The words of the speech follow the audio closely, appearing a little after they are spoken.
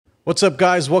What's up,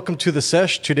 guys? Welcome to the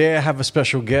Sesh. Today I have a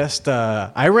special guest.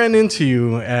 I ran into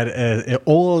you at an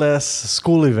OLS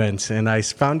school event, and I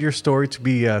found your story to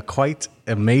be quite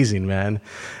amazing, man.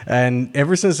 And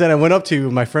ever since then, I went up to you.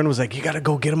 My friend was like, "You got to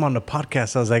go get him on the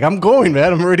podcast." I was like, "I'm going,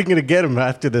 man. I'm already going to get him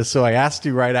after this." So I asked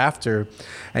you right after,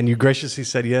 and you graciously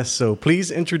said yes. So please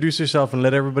introduce yourself and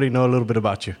let everybody know a little bit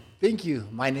about you. Thank you.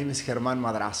 My name is Germán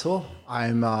Madrazo.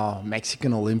 I'm a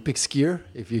Mexican Olympic skier,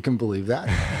 if you can believe that.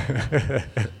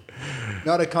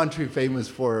 Not a country famous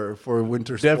for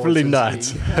winter sports. Definitely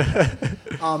not.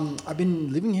 I've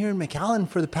been living here in McAllen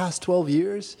for the past 12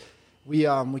 years. We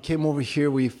came over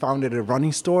here. We founded a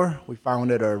running store. We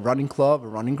founded a running club, a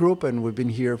running group, and we've been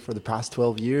here for the past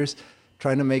 12 years,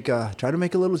 trying to make a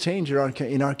little change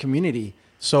in our community.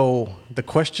 So the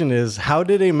question is, how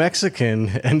did a Mexican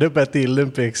end up at the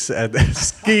Olympics at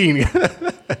skiing?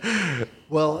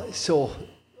 Well, so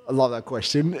I love that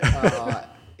question.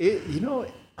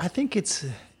 I think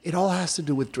it all has to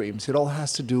do with dreams. It all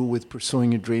has to do with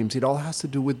pursuing your dreams. It all has to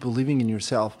do with believing in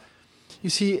yourself.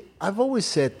 You see, I've always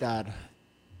said that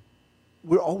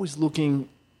we're always looking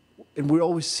and we're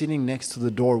always sitting next to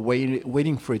the door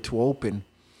waiting for it to open.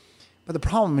 But the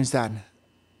problem is that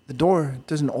the door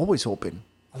doesn't always open.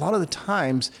 A lot of the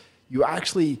times you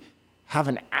actually have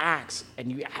an axe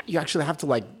and you actually have to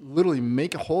literally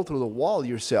make a hole through the wall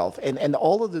yourself. And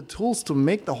all of the tools to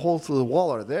make the hole through the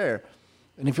wall are there.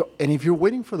 And if you're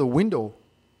waiting for the window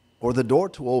or the door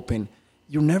to open,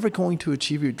 you're never going to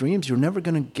achieve your dreams. You're never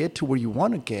going to get to where you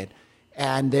want to get.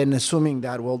 And then assuming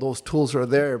that, well, those tools are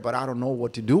there, but I don't know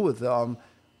what to do with them.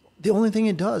 The only thing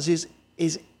it does is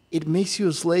it makes you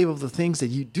a slave of the things that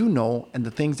you do know and the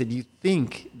things that you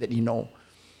think that you know.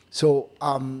 So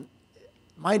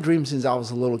my dream since I was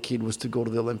a little kid was to go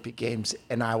to the Olympic Games,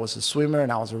 and I was a swimmer,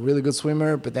 and I was a really good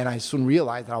swimmer. But then I soon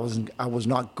realized that I was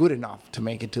not good enough to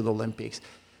make it to the Olympics.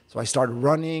 So I started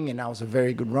running, and I was a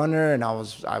very good runner, and I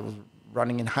was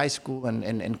running in high school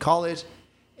and college.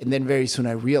 And then very soon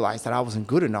I realized that I wasn't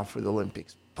good enough for the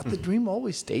Olympics. But the dream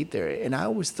always stayed there, and I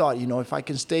always thought, if I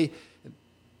can stay.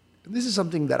 And this is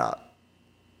something that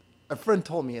a friend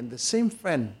told me, and the same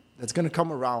friend that's going to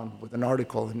come around with an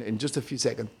article in just a few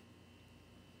seconds.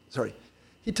 Sorry.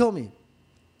 He told me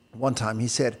one time, he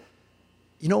said,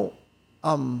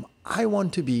 I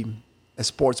want to be a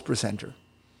sports presenter.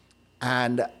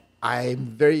 And I'm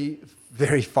very,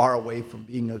 very far away from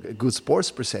being a good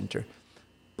sports presenter.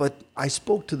 But I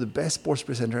spoke to the best sports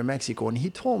presenter in Mexico, and he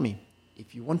told me,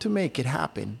 if you want to make it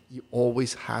happen, you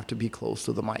always have to be close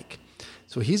to the mic.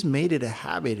 So he's made it a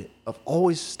habit of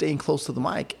always staying close to the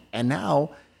mic. And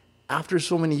now, after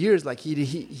so many years,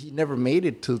 he never made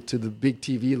it to the big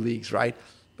TV leagues, right?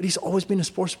 But he's always been a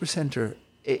sports presenter,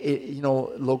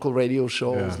 local radio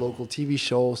shows, local TV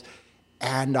shows.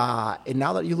 And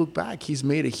now that you look back, he's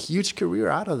made a huge career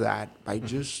out of that by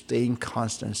just staying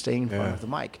constant, staying in front of the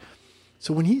mic.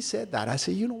 So when he said that, I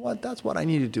said, you know what? That's what I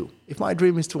need to do. If my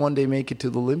dream is to one day make it to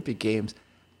the Olympic Games,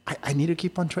 I need to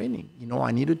keep on training.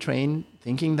 I need to train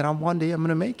thinking that one day I'm going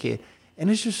to make it. And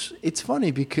it's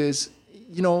funny because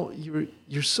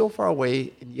you're so far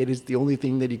away, and yet it's the only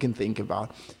thing that you can think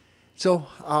about. So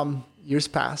years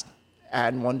passed,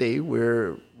 and one day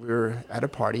we're at a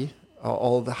party.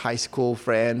 All the high school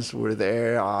friends were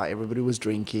there. Everybody was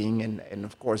drinking, and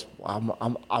of course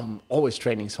I'm always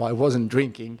training, so I wasn't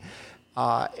drinking.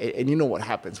 And you know what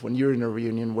happens when you're in a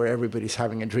reunion where everybody's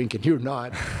having a drink and you're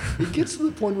not. It gets to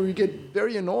the point where you get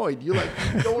very annoyed. You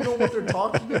don't know what they're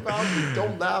talking about. You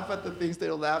don't laugh at the things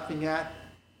they're laughing at.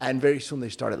 And very soon they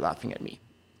started laughing at me.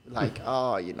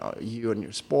 You and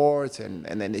your sports. And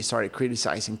then they started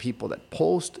criticizing people that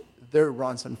post their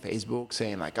runs on Facebook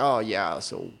saying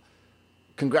so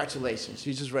congratulations,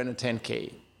 you just ran a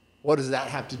 10K. What does that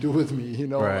have to do with me?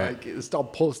 Right.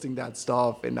 Stop posting that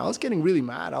stuff. And I was getting really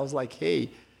mad. I was like,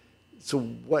 hey, so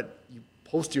what? You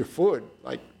post your foot.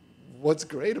 What's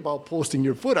great about posting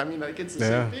your foot? I mean, it's the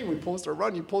same thing. We post our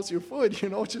run, you post your foot,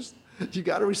 just, you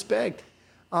got to respect.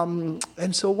 And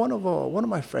so one of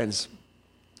my friends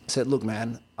said, look,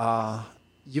 man,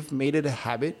 you've made it a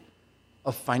habit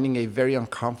of finding a very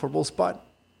uncomfortable spot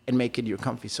and make it your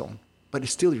comfy zone. But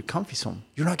it's still your comfy zone.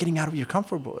 You're not getting out of your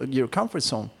comfort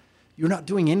zone. You're not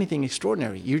doing anything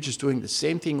extraordinary. You're just doing the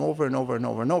same thing over and over and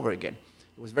over and over again.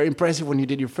 It was very impressive when you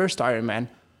did your first Ironman.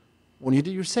 When you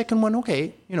did your second one,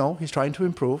 okay, he's trying to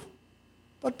improve.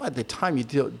 But by the time you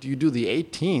do the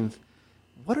 18th,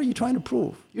 what are you trying to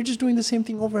prove? You're just doing the same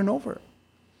thing over and over.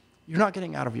 You're not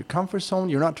getting out of your comfort zone.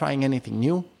 You're not trying anything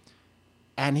new.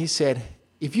 And he said,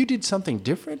 if you did something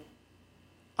different,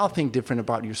 I'll think different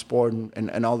about your sport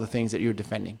and all the things that you're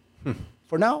defending.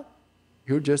 For now,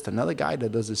 You're just another guy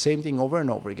that does the same thing over and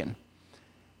over again.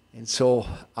 And so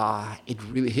it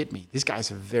really hit me. This guy's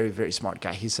a very, very smart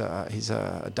guy. He's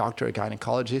a doctor, a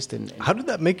gynecologist. And how did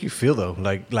that make you feel though?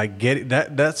 Like get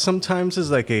that sometimes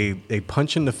is like a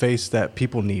punch in the face that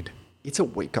people need. It's a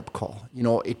wake up call. You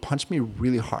know, it punched me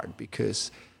really hard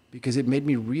because it made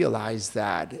me realize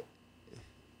that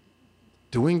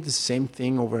doing the same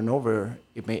thing over and over,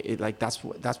 that's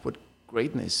what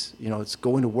greatness. You know, it's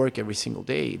going to work every single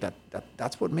day.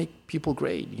 That's what make people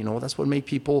great. You know, that's what make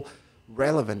people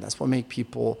relevant. That's what make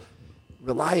people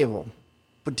reliable.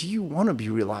 But do you want to be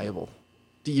reliable?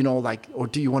 Do you know, or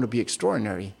do you want to be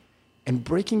extraordinary? And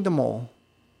breaking them all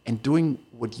and doing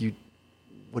what you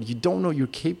don't know you're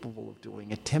capable of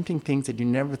doing, attempting things that you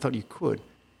never thought you could,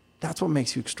 that's what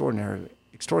makes you extraordinary.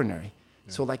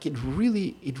 Yeah. So it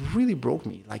really broke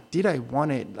me. Did I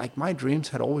want it? My dreams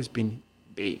had always been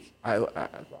big.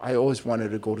 I always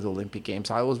wanted to go to the Olympic Games.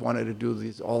 I always wanted to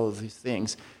do all of these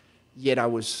things. Yet I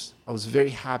was very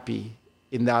happy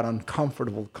in that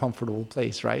comfortable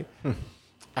place, right?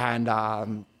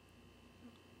 And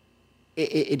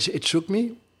it shook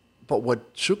me. But what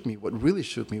really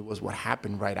shook me was what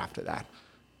happened right after that.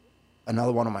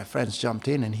 Another one of my friends jumped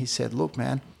in and he said, "Look,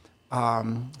 man,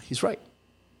 he's right.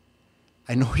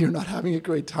 I know you're not having a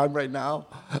great time right now.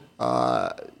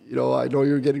 I know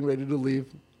you're getting ready to leave.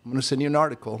 I'm going to send you an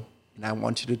article, and I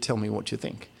want you to tell me what you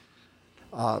think."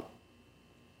 I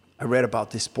read about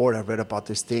this sport. I read about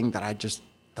this thing that I just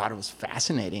thought it was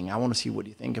fascinating. I want to see what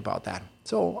you think about that.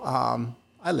 So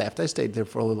I left. I stayed there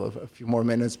for a few more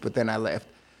minutes, but then I left.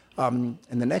 And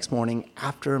the next morning,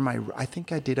 after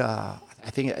I did a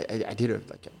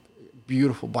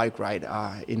beautiful bike ride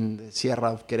in the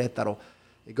Sierra of Querétaro.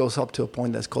 It goes up to a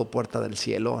point that's called Puerta del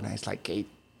Cielo, and it's like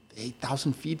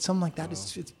 8,000 feet, something like that. Wow.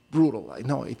 It's brutal.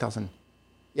 No, 8,000.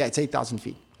 Yeah, it's 8,000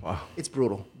 feet. Wow. It's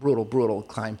brutal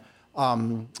climb.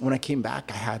 When I came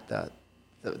back, I had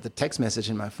the text message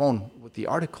in my phone with the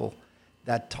article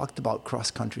that talked about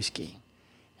cross-country skiing.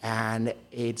 And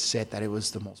it said that it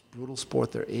was the most brutal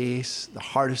sport there is, the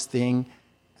hardest thing.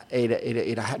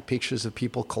 It had pictures of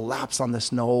people collapse on the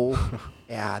snow.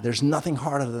 Yeah, there's nothing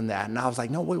harder than that. And I was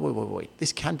like, no, wait.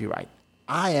 This can't be right.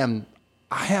 I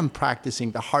am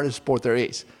practicing the hardest sport there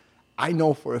is. I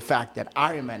know for a fact that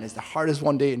Ironman is the hardest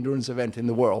one-day endurance event in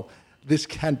the world. This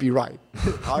can't be right.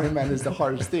 Ironman is the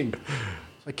hardest thing.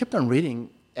 So I kept on reading,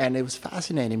 and it was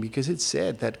fascinating because it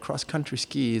said that cross-country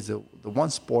ski is the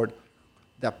one sport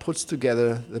that puts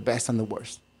together the best and the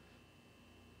worst.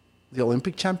 The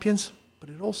Olympic champions, but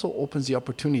it also opens the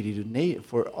opportunity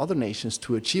for other nations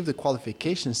to achieve the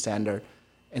qualification standard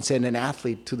and send an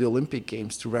athlete to the Olympic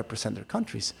Games to represent their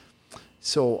countries.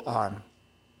 So I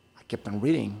kept on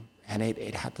reading, and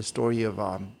it had the story of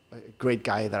a great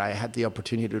guy that I had the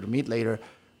opportunity to meet later,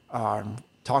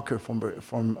 Tucker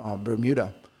from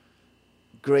Bermuda.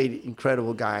 Great,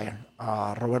 incredible guy,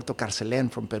 Roberto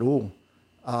Carcelén from Peru.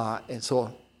 And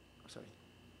so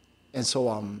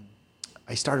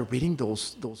I started reading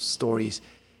those stories,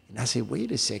 and I said,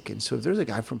 wait a second. So if there's a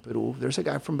guy from Peru, there's a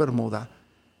guy from Bermuda,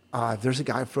 if there's a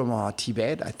guy from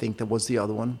Tibet, I think that was the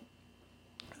other one.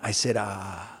 I said,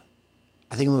 I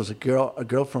think there was a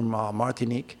girl from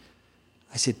Martinique.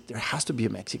 I said, there has to be a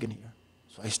Mexican here.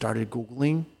 So I started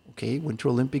Googling, Winter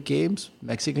Olympic Games,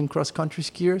 Mexican cross-country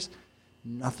skiers.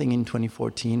 Nothing in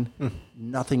 2014,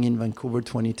 nothing in Vancouver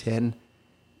 2010,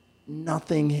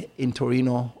 nothing in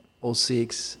Torino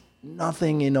 06,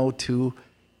 nothing in 02.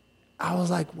 I was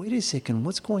like, wait a second,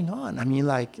 what's going on? I mean,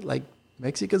 like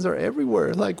Mexicans are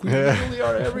everywhere. Like, we really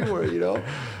are everywhere, you know?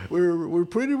 We're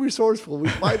pretty resourceful. We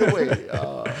find a way.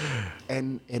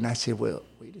 And I said, well,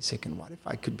 wait a second, what if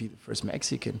I could be the first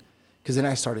Mexican? Because then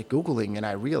I started Googling, and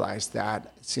I realized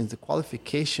that since the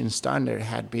qualification standard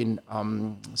had been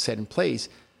set in place,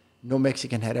 no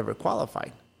Mexican had ever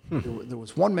qualified. There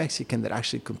was one Mexican that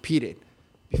actually competed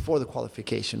before the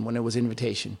qualification when it was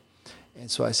invitation. And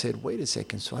so I said, wait a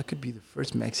second, so I could be the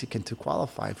first Mexican to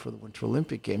qualify for the Winter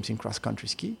Olympic Games in cross-country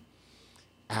ski.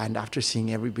 And after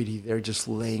seeing everybody there just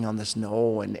laying on the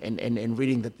snow and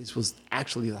reading that this was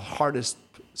actually the hardest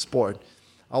sport,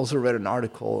 I also read an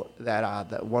article that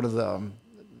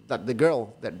the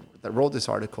girl that wrote this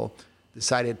article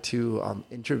decided to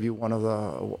interview one of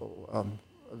a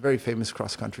very famous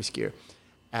cross-country skier,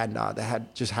 and they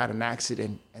had just had an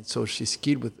accident, and so she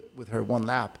skied with her one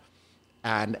lap,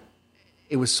 and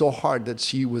it was so hard that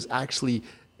she was actually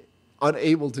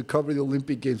unable to cover the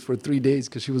Olympic Games for 3 days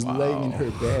because she was laying in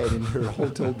her bed, in her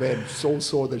hotel bed, so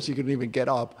sore that she couldn't even get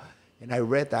up. And I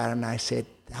read that, and I said,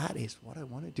 that is what I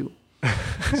want to do.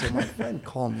 So my friend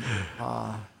called me,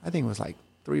 I think it was like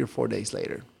 3 or 4 days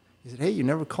later. He said, hey, you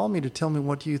never called me to tell me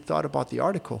what you thought about the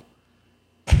article.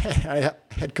 I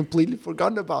had completely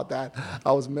forgotten about that.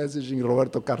 I was messaging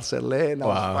Roberto Carcelén. I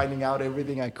was finding out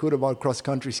everything I could about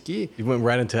cross-country ski. You went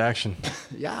right into action.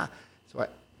 Yeah. So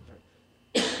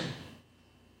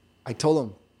I told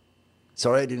him,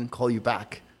 sorry I didn't call you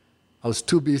back. I was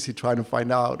too busy trying to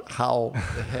find out how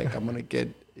the heck I'm going to get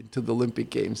into the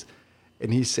Olympic Games.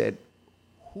 And he said,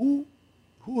 who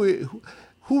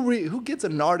gets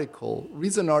an article,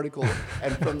 reads an article,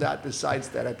 and from that decides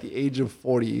that at the age of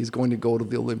 40 he's going to go to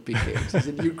the Olympic Games? He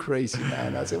said, you're crazy,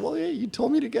 man. I said, well, yeah, you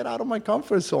told me to get out of my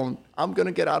comfort zone. I'm going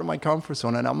to get out of my comfort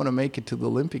zone, and I'm going to make it to the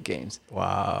Olympic Games.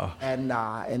 Wow.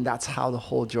 And that's how the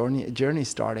whole journey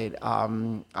started.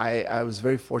 I was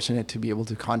very fortunate to be able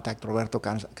to contact Roberto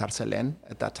Carcelén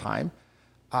at that time.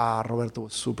 Roberto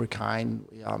was super kind.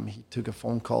 He took a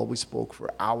phone call. We spoke for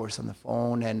hours on the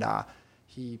phone, and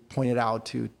he pointed out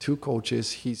to two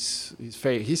coaches. He's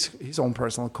his own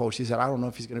personal coach. He said, I don't know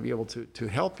if he's going to be able to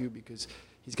help you because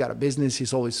he's got a business.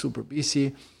 He's always super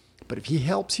busy. But if he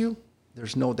helps you,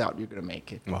 there's no doubt you're going to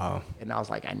make it. Wow. And I was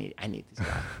like, I need this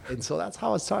guy. And so that's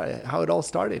how it all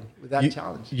started with that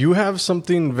challenge. You have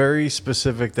something very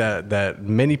specific that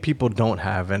many people don't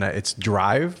have, and it's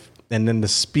drive. And then the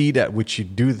speed at which you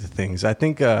do the things. I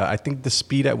think the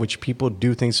speed at which people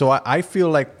do things. So I feel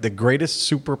like the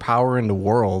greatest superpower in the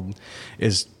world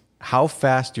is how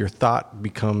fast your thought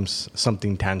becomes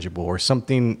something tangible or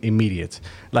something immediate.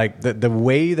 Like the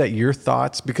way that your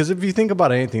thoughts, because if you think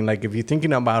about anything, like if you're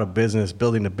thinking about a business,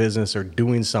 building a business or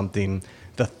doing something,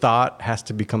 the thought has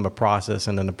to become a process,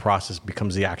 and then the process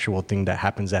becomes the actual thing that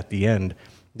happens at the end.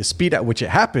 The speed at which it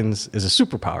happens is a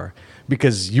superpower,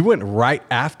 because you went right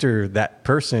after that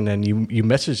person and you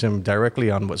messaged him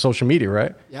directly on social media,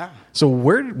 right? Yeah. So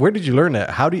where did you learn that?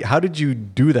 How did you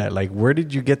do that? Like, where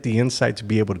did you get the insight to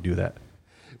be able to do that?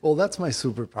 Well, that's my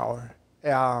superpower.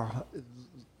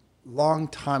 Long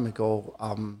time ago,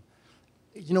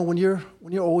 when you're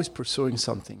always pursuing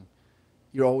something,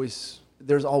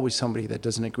 there's always somebody that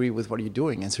doesn't agree with what you're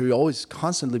doing. And so you're always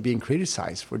constantly being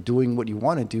criticized for doing what you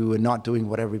want to do and not doing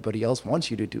what everybody else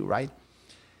wants you to do, right?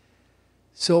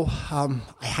 So I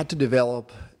had to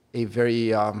develop a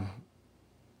very, an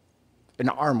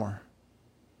armor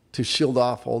to shield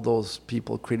off all those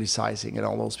people criticizing and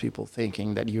all those people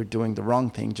thinking that you're doing the wrong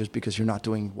thing just because you're not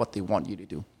doing what they want you to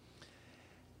do.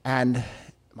 And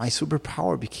my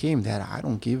superpower became that I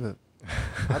don't give a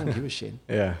shit.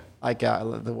 Yeah. Like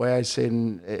the way I say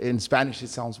in Spanish, it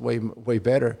sounds way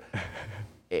better.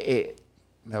 Me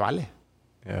vale.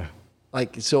 Yeah.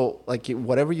 Like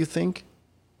whatever you think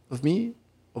of me,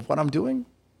 of what I'm doing,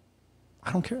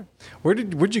 I don't care.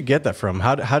 Where'd you get that from?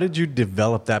 How did you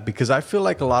develop that? Because I feel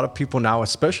like a lot of people now,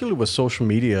 especially with social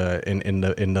media in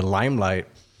the limelight,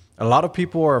 a lot of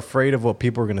people are afraid of what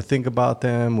people are going to think about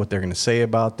them, what they're going to say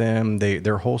about them.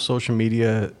 Their whole social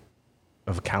media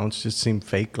of accounts just seem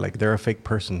fake, like they're a fake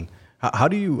person. How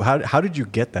did you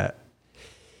get that?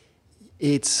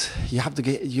 You have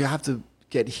to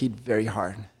get hit very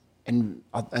hard, and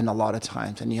a lot of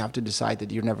times, and you have to decide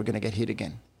that you're never going to get hit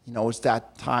again. It's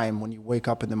that time when you wake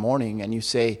up in the morning and you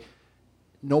say,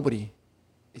 nobody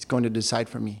is going to decide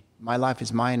for me. My life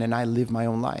is mine, and I live my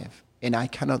own life, and I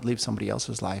cannot live somebody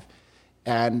else's life.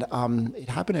 And it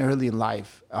happened early in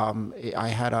life. I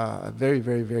had a very,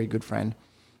 very, very good friend.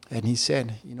 And he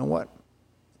said, you know what?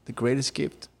 The greatest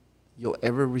gift you'll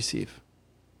ever receive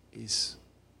is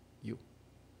you.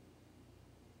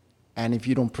 And if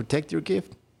you don't protect your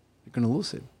gift, you're going to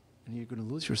lose it. And you're going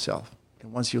to lose yourself.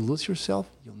 And once you lose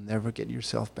yourself, you'll never get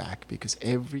yourself back, because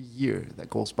every year that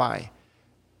goes by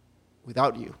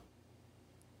without you,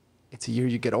 it's a year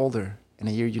you get older and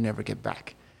a year you never get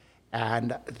back.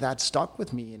 And that stuck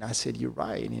with me. And I said, you're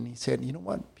right. And he said, you know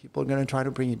what? People are going to try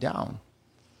to bring you down.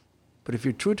 But if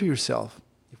you're true to yourself,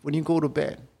 if when you go to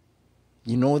bed,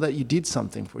 you know that you did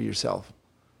something for yourself,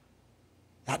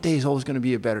 that day is always going to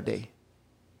be a better day.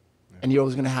 Yeah. And you're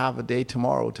always going to have a day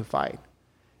tomorrow to fight.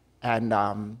 And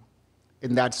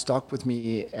that stuck with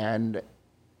me. And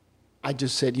I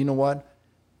just said, you know what?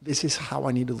 This is how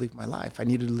I need to live my life. I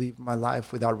need to live my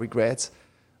life without regrets,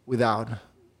 without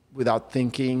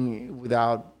thinking,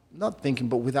 not thinking,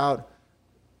 but without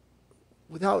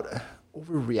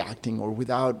overreacting, or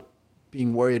without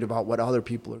being worried about what other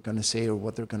people are going to say or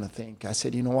what they're going to think. I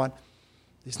said, you know what?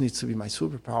 This needs to be my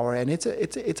superpower. And it's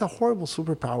a horrible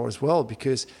superpower as well,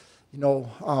 because, you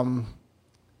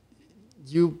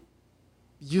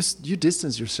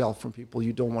distance yourself from people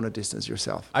you don't want to distance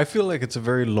yourself. I feel like it's a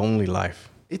very lonely life.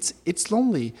 It's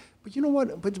lonely. But you know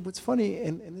what? But what's funny,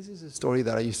 and this is a story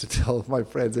that I used to tell my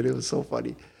friends, and it was so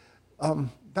funny.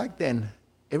 Back then,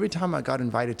 every time I got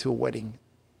invited to a wedding,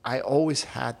 I always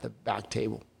had the back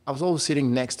table. I was always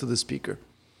sitting next to the speaker.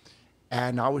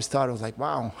 And I always thought, I was like,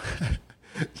 wow,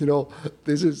 you know,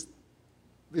 this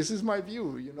is my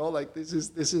view, you know, like this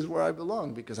is where I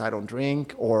belong, because I don't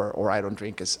drink, or I don't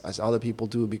drink as other people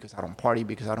do, because I don't party,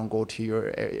 because I don't go to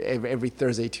your every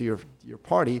Thursday to your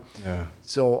party. Yeah.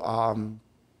 So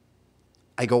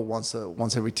I go once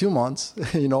every 2 months,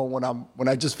 you know, when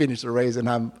I just finished the race and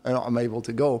I'm able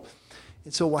to go.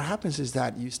 And so what happens is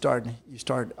that you start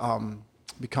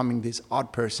becoming this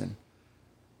odd person,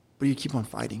 but you keep on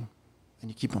fighting, and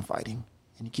you keep on fighting,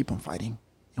 and you keep on fighting.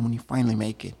 And when you finally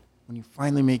make it, when you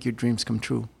finally make your dreams come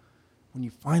true, when you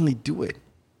finally do it,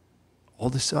 all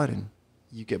of a sudden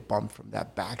you get bumped from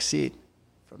that back seat,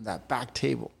 from that back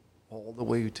table, all the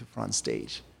way to front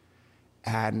stage.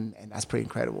 And that's pretty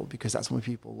incredible, because that's when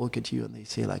people look at you and they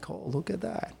say like, oh, look at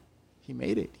that. He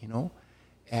made it, you know?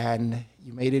 And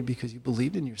you made it because you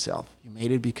believed in yourself. You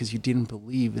made it because you didn't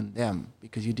believe in them,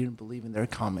 because you didn't believe in their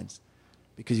comments,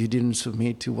 because you didn't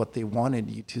submit to what they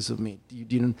wanted you to submit. You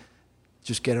didn't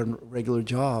just get a regular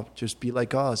job, just be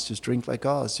like us, just drink like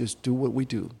us, just do what we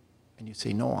do. And you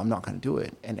say, no, I'm not going to do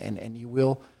it. And you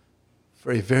will,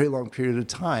 for a very long period of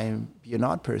time, be an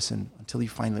odd person until you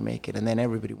finally make it. And then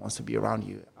everybody wants to be around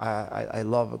you. I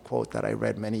love a quote that I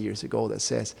read many years ago that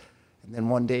says, and then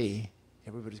one day,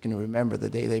 everybody's going to remember the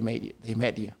day they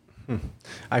met you.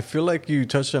 I feel like you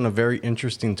touched on a very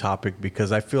interesting topic,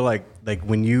 because I feel like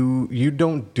when you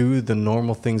don't do the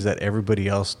normal things that everybody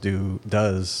else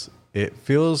does, it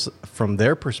feels from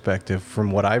their perspective,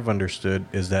 from what I've understood,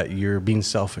 is that you're being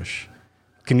selfish.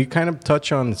 Can you kind of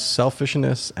touch on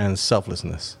selfishness and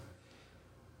selflessness?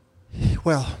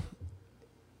 Well,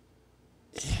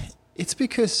 it's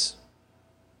because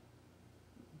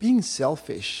being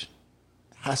selfish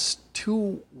has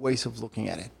two ways of looking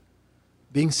at it.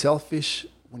 Being selfish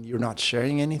when you're not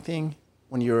sharing anything,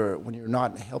 when you're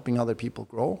not helping other people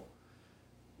grow,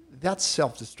 that's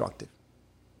self-destructive.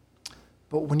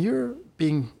 But when you're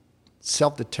being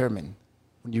self-determined,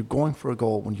 when you're going for a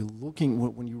goal, when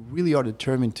you really are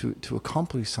determined to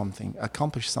accomplish something,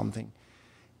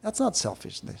 that's not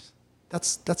selfishness.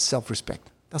 That's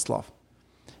self-respect. That's love.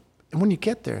 And when you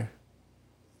get there,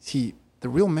 see, the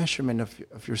real measurement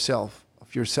of yourself,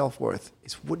 of your self-worth,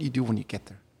 is what you do when you get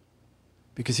there.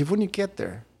 Because if when you get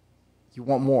there, you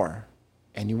want more,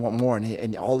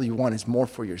 and all you want is more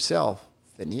for yourself,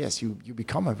 then yes, you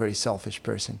become a very selfish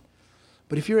person.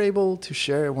 But if you're able to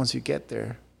share once you get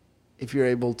there, if you're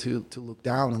able to look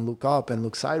down and look up and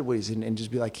look sideways and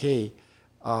just be like, hey,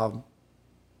 how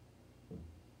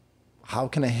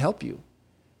can I help you?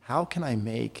 How can I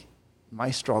make my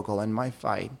struggle and my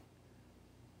fight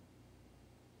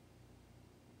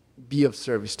be of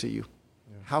service to you?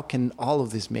 How can all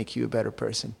of this make you a better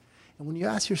person? And when you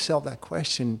ask yourself that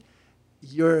question,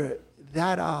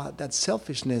 that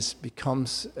selfishness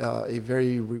becomes a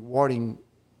very rewarding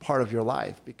part of your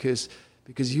life, because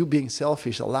you being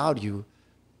selfish allowed you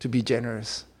to be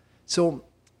generous. So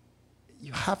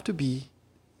you have to be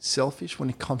selfish when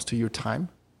it comes to your time.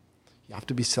 You have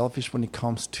to be selfish when it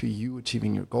comes to you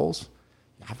achieving your goals.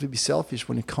 You have to be selfish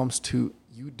when it comes to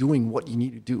you doing what you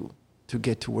need to do to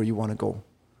get to where you want to go.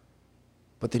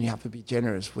 But then you have to be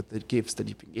generous with the gifts that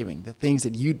you've been giving, the things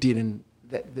that you didn't,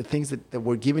 the things that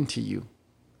were given to you.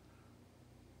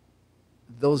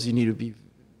 Those you need to be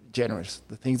generous.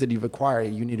 The things that you've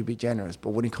acquired, you need to be generous.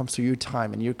 But when it comes to your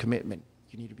time and your commitment,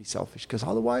 you need to be selfish, because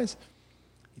otherwise,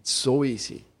 it's so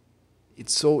easy.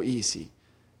 It's so easy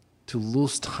to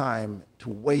lose time, to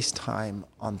waste time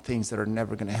on things that are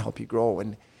never going to help you grow.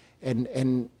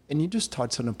 And you just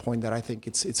touched on a point that I think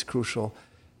it's crucial,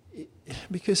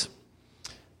 because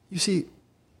you see,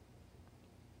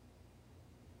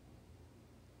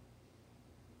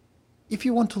 if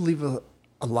you want to live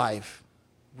a life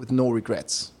with no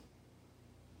regrets,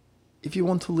 if you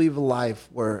want to live a life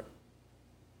where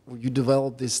you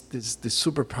develop this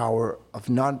superpower of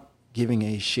not giving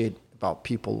a shit about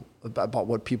people, about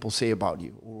what people say about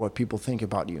you or what people think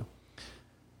about you,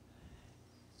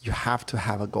 you have to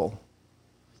have a goal.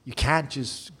 You can't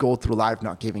just go through life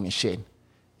not giving a shit.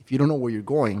 If you don't know where you're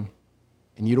going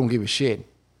and you don't give a shit,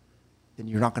 then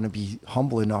you're not going to be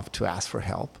humble enough to ask for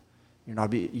help. You're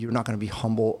not going to be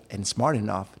humble and smart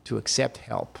enough to accept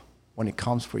help when it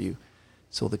comes for you.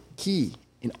 So the key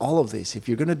in all of this, if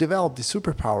you're going to develop the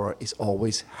superpower, is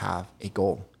always have a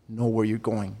goal. Know where you're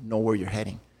going. Know where you're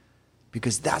heading.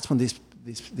 Because that's when this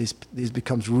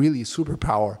becomes really a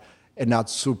superpower and not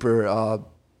superficial.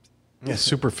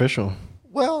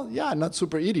 Well, yeah, not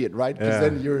super idiot, right? Because Yeah.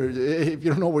 then if you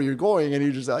don't know where you're going and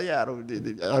you're just like, yeah, I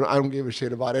don't give a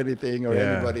shit about anything or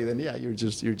Yeah. anybody, then yeah, you're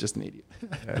just an idiot.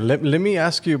 Let me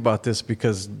ask you about this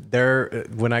because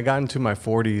when I got into my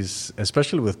 40s,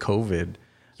 especially with COVID,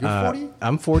 You're 40?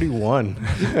 I'm 41.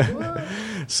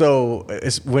 So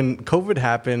when COVID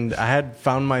happened, I had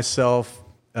found myself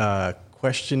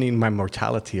questioning my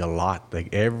mortality a lot,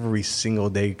 like every single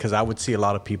day, because I would see a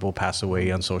lot of people pass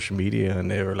away on social media and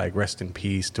they were like, rest in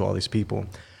peace to all these people.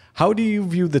 How do you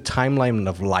view the timeline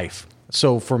of life?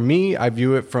 So for me, I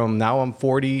view it from now I'm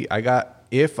 40.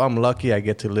 If I'm lucky, I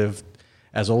get to live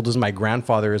as old as my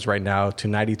grandfather is right now to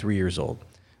 93 years old.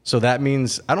 So that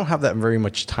means I don't have that very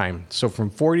much time. So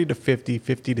from 40 to 50,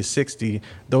 50 to 60,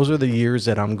 those are the years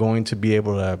that I'm going to be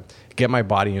able to get my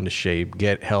body into shape,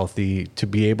 get healthy, to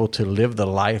be able to live the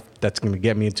life that's going to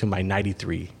get me into my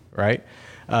 93, right?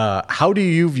 How do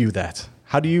you view that?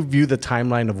 How do you view the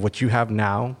timeline of what you have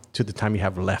now to the time you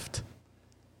have left?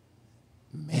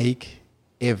 Make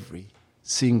every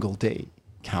single day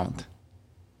count.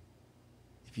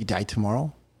 If you die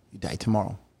tomorrow, you die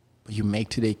tomorrow. But you make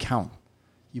today count.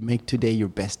 You make today your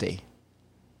best day.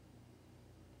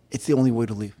 It's the only way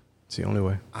to live. It's the only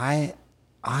way. I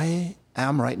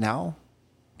am right now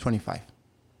 25.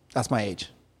 That's my age.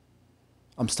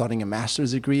 I'm starting a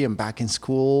master's degree. I'm back in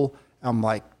school.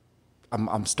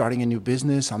 I'm starting a new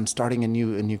business. I'm starting a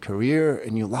new career, a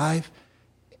new life.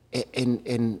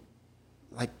 And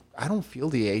like, I don't feel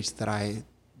the age that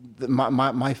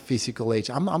my physical age.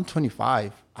 I'm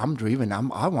 25. I'm driven.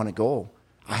 I want to go.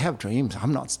 I have dreams.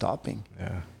 I'm not stopping.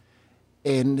 Yeah.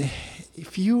 And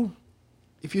if you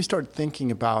start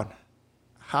thinking about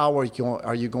how are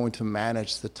you going to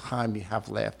manage the time you have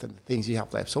left and the things you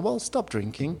have left? So, well, stop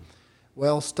drinking.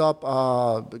 Well, stop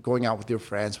going out with your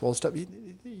friends. Well,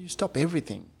 you stop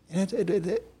everything. And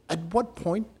at what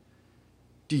point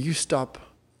do you stop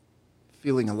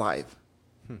feeling alive?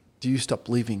 Do you stop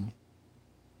living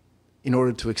in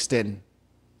order to extend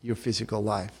your physical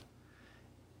life?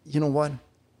 You know what?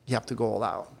 You have to go all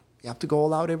out. You have to go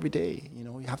all out every day.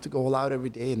 You have to go all out every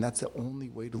day, and that's the only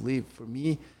way to live. For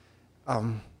me,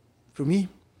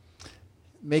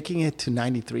 making it to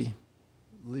 93,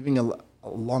 living a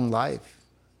long life,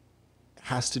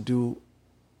 has to do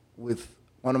with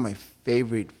one of my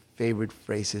favorite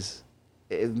phrases,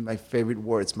 my favorite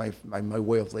words, my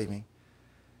way of living.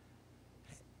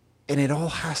 And it all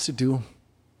has to do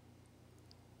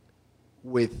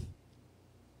with,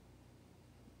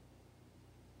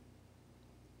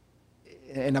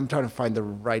 and I'm trying to find the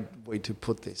right way to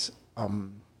put this.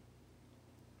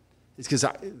 It's because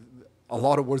a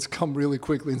lot of words come really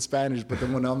quickly in Spanish, but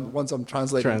then once I'm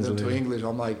translating them to English,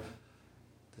 I'm like,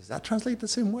 does that translate the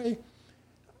same way?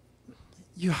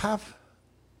 You have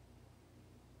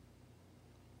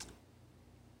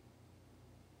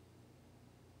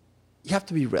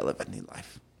to be relevant in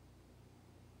life.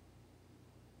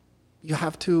 You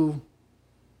have to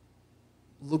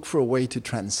look for a way to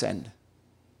transcend.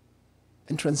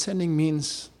 And transcending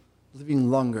means living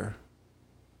longer,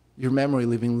 your memory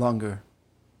living longer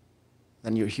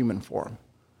than your human form.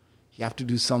 You have to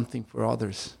do something for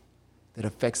others that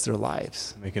affects their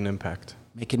lives. Make an impact.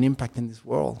 Make an impact in this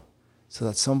world so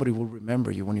that somebody will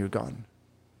remember you when you're gone.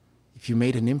 If you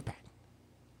made an impact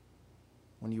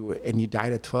and you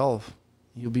died at 12,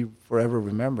 you'll be forever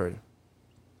remembered.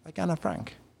 Like Anna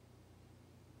Frank.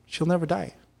 She'll never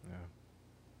die. Yeah.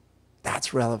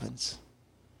 That's relevance.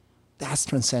 That's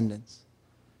transcendence.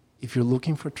 If you're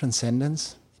looking for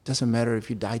transcendence, it doesn't matter if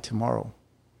you die tomorrow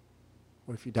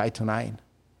or if you die tonight.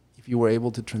 If you were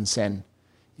able to transcend,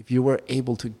 if you were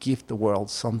able to give the world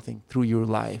something through your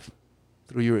life,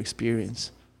 through your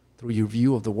experience, through your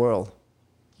view of the world,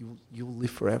 you'll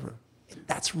live forever. And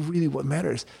that's really what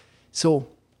matters. So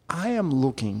I am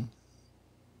looking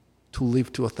to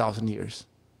live to 1,000 years,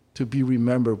 to be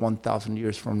remembered 1,000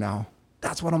 years from now.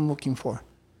 That's what I'm looking for.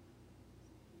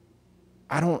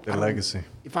 Legacy.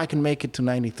 If I can make it to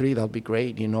 93, that'll be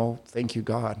great, thank you,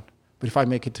 God. But if I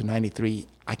make it to 93,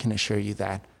 I can assure you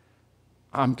that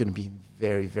I'm going to be in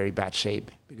very, very bad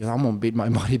shape because I'm going to beat my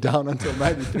body down until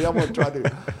 93.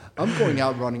 I'm going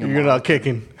out running a marathon. You're not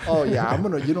kicking. Oh, yeah.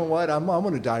 You know what? I'm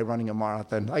going to die running a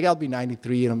marathon. Like, I'll be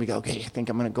 93 and I'll be like, okay, I think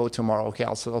I'm going to go tomorrow. Okay,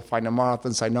 I'll find a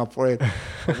marathon, sign up for it.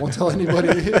 I won't tell anybody.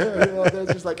 They're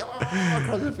just like,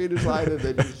 across the finish line. And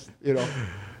then just,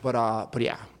 But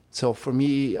yeah. So for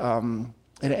me, I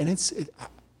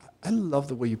love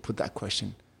the way you put that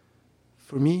question.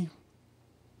 For me,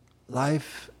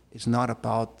 life is not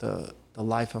about the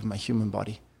life of my human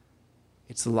body.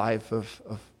 It's the life of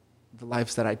the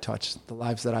lives that I touch, the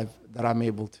lives that I'm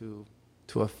able to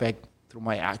affect through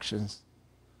my actions,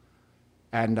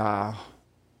 and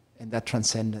that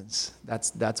transcendence.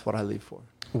 That's what I live for.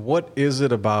 What is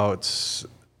it about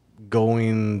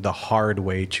going the hard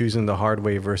way, choosing the hard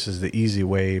way versus the easy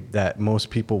way that most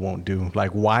people won't do?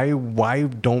 Like, why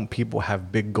don't people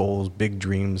have big goals, big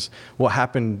dreams? What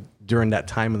happened during that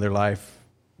time in their life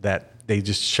that they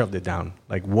just shoved it down?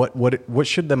 Like, what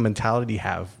should the mentality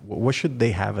have? What should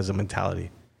they have as a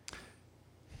mentality?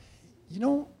 You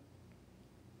know,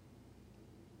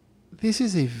 this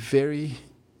is a very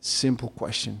simple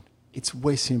question. It's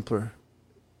way simpler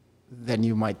than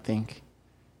you might think.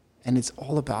 And it's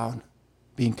all about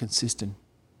being consistent.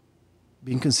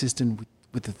 Being consistent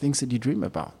with the things that you dream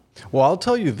about. Well, I'll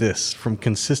tell you this from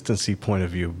consistency point of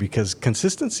view, because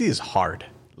consistency is hard.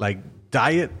 Like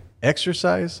diet,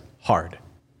 exercise, hard.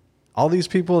 All these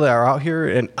people that are out here,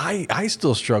 and I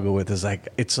still struggle with, is like,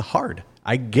 it's hard.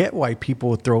 I get why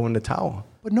people throw in the towel.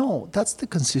 But no, that's the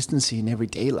consistency in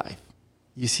everyday life.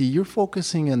 You see, you're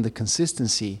focusing on the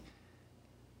consistency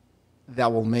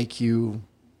that will make you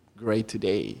great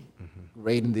today,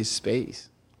 great in this space.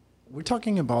 We're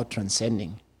talking about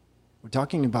transcending. We're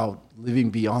talking about living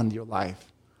beyond your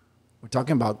life. We're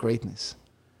talking about greatness.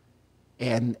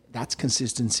 And that's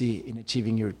consistency in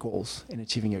achieving your goals, in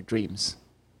achieving your dreams,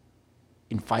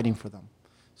 in fighting for them.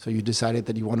 So you decided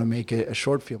that you want to make a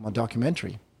short film, a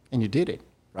documentary, and you did it,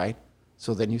 right?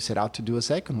 So then you set out to do a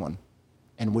second one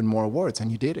and win more awards,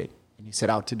 and you did it. And you set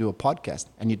out to do a podcast,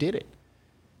 and you did it.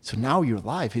 So now your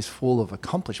life is full of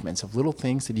accomplishments, of little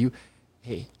things that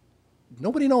hey,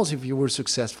 nobody knows if you were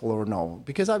successful or no,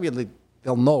 because obviously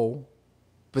they'll know,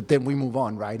 but then we move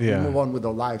on, right? Yeah. We move on with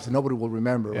our lives, and nobody will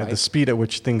remember, Yeah, right? the speed at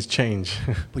which things change.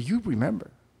 But you remember,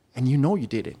 and you know you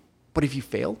did it. But if you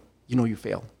fail, you know you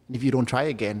failed. And if you don't try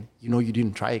again, you know you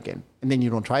didn't try again. And then you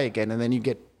don't try again, and then you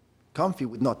get comfy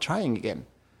with not trying again.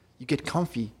 You get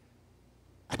comfy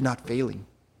at not failing.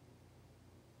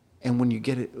 And when you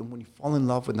get it, when you fall in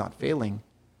love with not failing,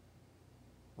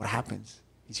 what happens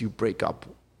is you break up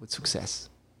with success.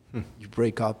 You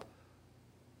break up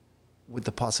with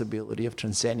the possibility of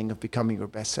transcending, of becoming your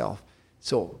best self.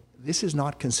 So this is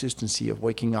not consistency of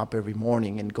waking up every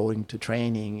morning and going to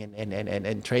training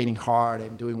and training hard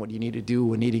and doing what you need to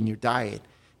do and eating your diet.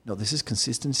 No, this is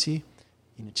consistency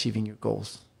in achieving your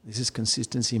goals. This is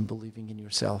consistency in believing in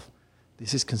yourself.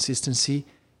 This is consistency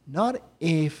not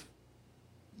if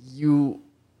you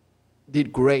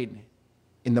did great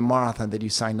in the marathon that you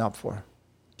signed up for.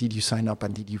 Did you sign up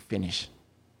and did you finish?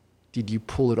 Did you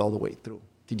pull it all the way through?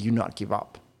 Did you not give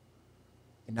up?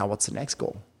 And now what's the next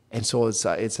goal? And so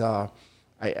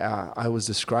I always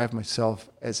describe myself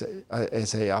as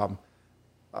a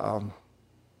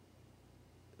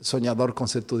soñador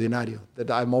consuetudinario. That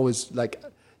I'm always like,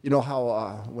 you know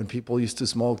how when people used to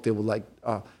smoke, they would like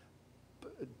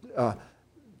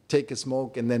take a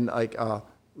smoke and then like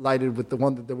light it with the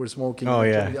one that they were smoking. Oh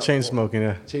yeah, chain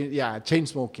smoking. Yeah, chain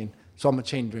smoking. So I'm a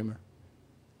chain dreamer.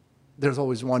 There's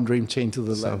always one dream chain to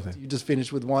the left. You just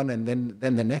finish with one and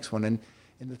then the next one. And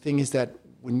the thing is that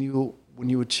when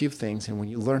you achieve things and when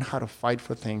you learn how to fight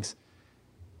for things,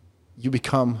 you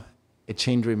become a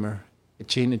chain dreamer, a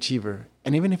chain achiever.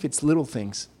 And even if it's little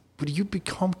things, but you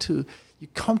come to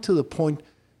the point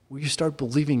where you start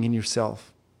believing in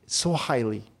yourself so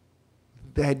highly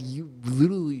that you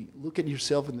literally look at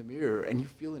yourself in the mirror and you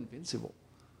feel invincible.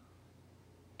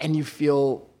 And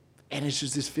it's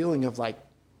just this feeling of like,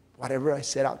 whatever I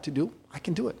set out to do, I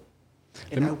can do it.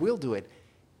 And I will do it.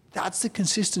 That's the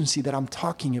consistency that I'm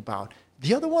talking about.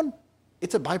 The other one,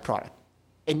 it's a byproduct.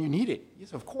 And you need it.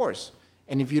 Yes, of course.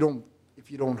 And if you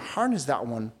don't harness that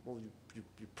one, well, you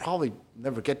probably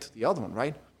never get to the other one,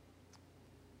 right?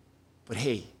 But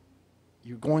hey,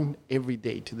 you're going every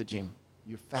day to the gym.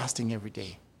 You're fasting every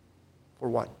day. For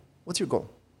what? What's your goal?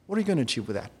 What are you going to achieve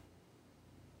with that?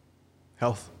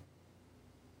 Health.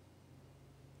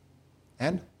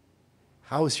 And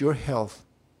how is your health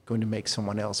going to make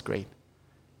someone else great?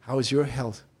 How is your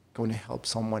health going to help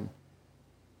someone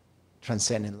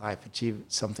transcend in life, achieve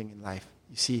something in life?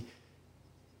 You see,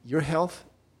 your health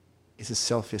is a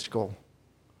selfish goal.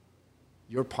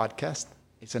 Your podcast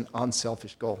is an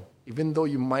unselfish goal. Even though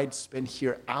you might spend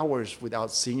here hours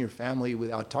without seeing your family,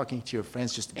 without talking to your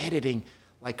friends, just editing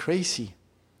like crazy.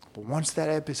 But once that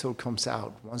episode comes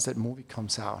out, once that movie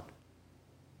comes out,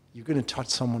 you're going to touch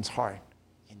someone's heart.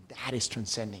 And that is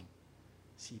transcending.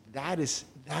 See, that is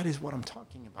what I'm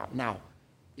talking about. Now,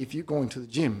 if you're going to the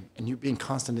gym and you being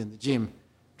constant in the gym,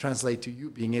 translate to you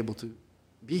being able to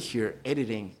be here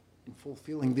editing and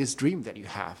fulfilling this dream that you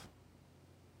have.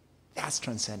 That's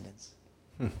transcendence.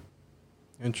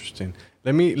 Interesting.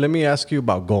 Let me ask you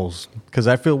about goals, because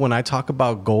I feel when I talk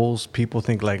about goals, people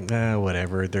think like,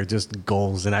 whatever, they're just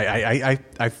goals, and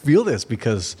I feel this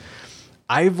because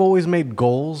I've always made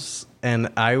goals, and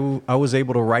I was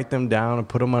able to write them down and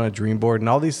put them on a dream board, and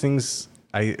all these things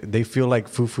they feel like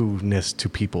foo-foo-ness to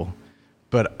people,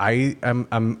 but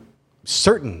I'm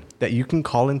certain that you can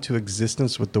call into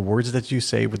existence with the words that you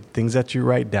say, with things that you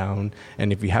write down,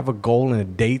 and if you have a goal and a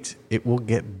date, it will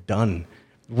get done.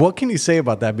 What can you say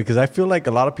about that? Because I feel like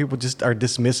a lot of people just are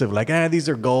dismissive, like, these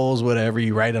are goals, whatever,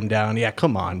 you write them down. Yeah,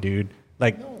 come on, dude.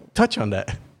 Like, no. Touch on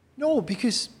that. No,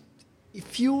 because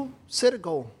if you set a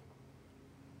goal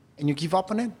and you give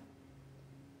up on it,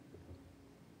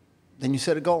 then you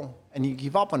set a goal and you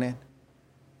give up on it,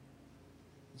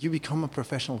 you become a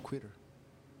professional quitter.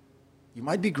 You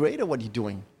might be great at what you're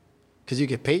doing because you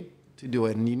get paid to do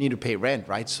it and you need to pay rent,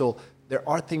 right? So there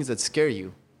are things that scare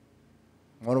you.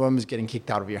 One of them is getting kicked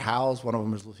out of your house. One of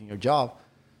them is losing your job.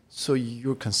 So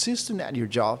you're consistent at your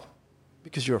job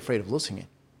because you're afraid of losing it.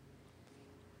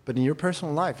 But in your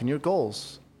personal life, in your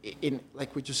goals, in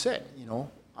like we just said,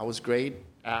 I was great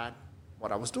at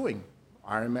what I was doing.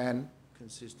 Ironman,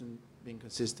 being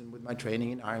consistent with my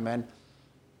training in Ironman.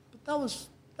 But that was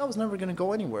never going to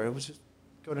go anywhere. It was just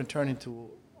going to turn into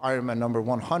Ironman number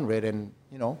 100, and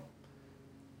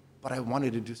but I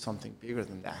wanted to do something bigger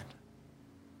than that.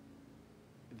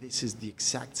 This is the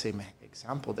exact same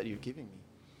example that you're giving me.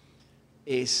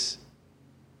 Is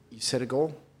you set a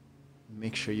goal,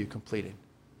 make sure you complete it.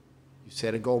 You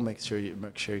set a goal, make sure you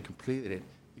complete it.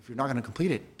 If you're not going to complete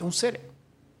it, don't set it,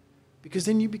 because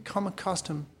then you become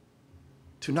accustomed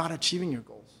to not achieving your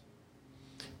goals.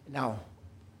 Now,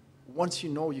 once you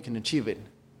know you can achieve it,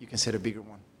 you can set a bigger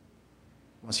one.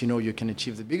 Once you know you can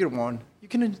achieve the bigger one, you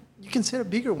can set a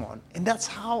bigger one, and that's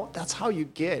how you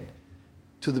get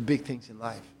to the big things in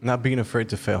life. Not being afraid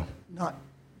to fail.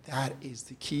 That is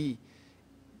the key.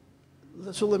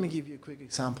 So let me give you a quick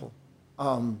example.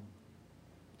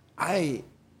 I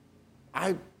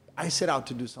set out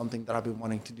to do something that I've been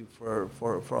wanting to do for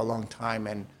a long time,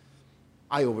 and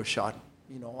I overshot.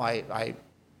 I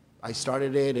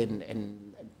started it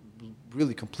and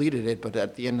really completed it, but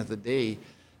at the end of the day,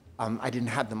 I didn't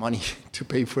have the money to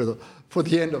pay for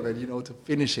the end of it, to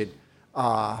finish it,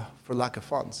 for lack of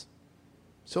funds.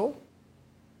 So,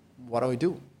 what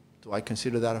do? Do I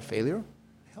consider that a failure?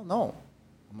 Hell no.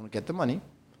 I'm going to get the money.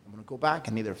 I'm going to go back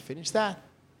and either finish that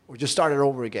or just start it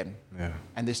over again. Yeah.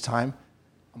 And this time,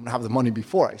 I'm going to have the money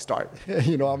before I start.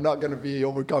 I'm not going to be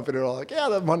overconfident or like,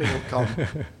 the money will come.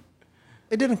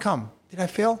 It didn't come. Did I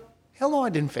fail? Hell no, I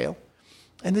didn't fail.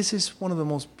 And this is one of the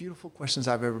most beautiful questions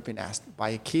I've ever been asked by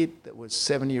a kid that was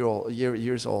 7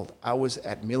 years old. I was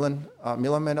at Milan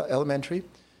Elementary,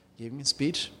 giving a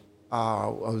speech. I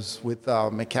was with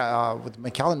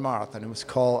McAllen Marathon. It was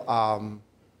called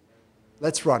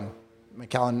Let's Run,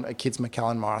 Kids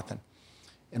McAllen Marathon.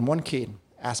 And one kid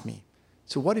asked me,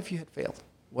 so what if you had failed?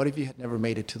 What if you had never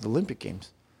made it to the Olympic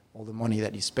Games? All the money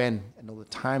that you spend and all the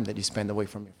time that you spend away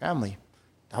from your family,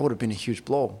 that would have been a huge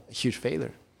blow, a huge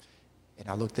failure. And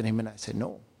I looked at him and I said,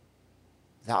 no,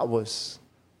 that was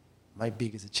my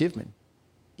biggest achievement.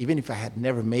 Even if I had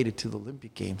never made it to the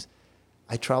Olympic Games,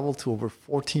 I traveled to over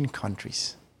 14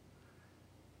 countries.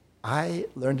 I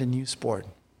learned a new sport,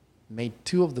 made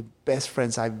two of the best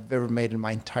friends I've ever made in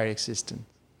my entire existence,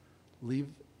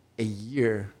 lived a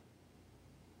year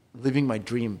living my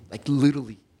dream, like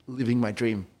literally living my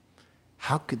dream.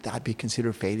 How could that be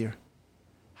considered failure?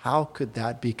 How could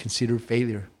that be considered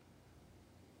failure?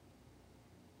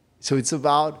 So it's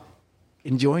about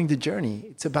enjoying the journey.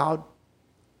 It's about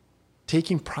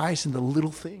taking pride in the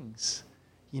little things.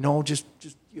 Just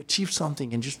you achieve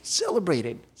something and just celebrate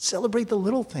it. Celebrate the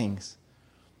little things.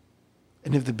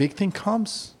 And if the big thing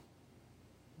comes,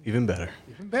 even better.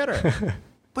 Even better.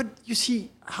 But you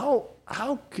see, how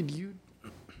could you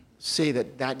say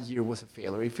that year was a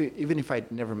failure, even if I'd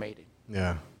never made it?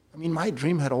 Yeah. I mean, my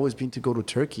dream had always been to go to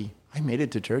Turkey. I made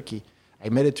it to Turkey. I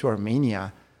made it to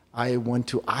Armenia. I went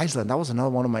to Iceland. That was another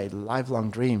one of my lifelong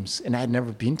dreams. And I had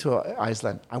never been to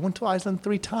Iceland. I went to Iceland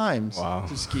 3 times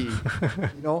to ski.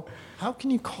 How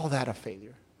can you call that a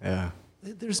failure? Yeah.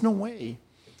 There's no way.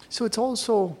 So it's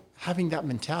also having that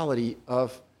mentality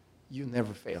of you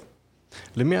never fail.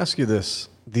 Let me ask you this.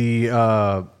 The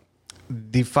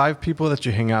 5 people that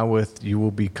you hang out with, you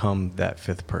will become that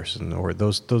 5th person, or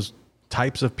those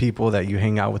types of people that you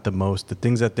hang out with the most, the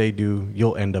things that they do,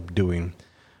 you'll end up doing.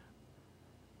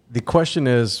 The question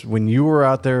is, when you were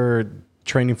out there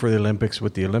training for the Olympics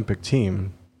with the Olympic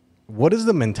team, what is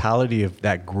the mentality of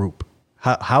that group?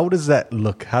 How does that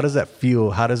look? How does that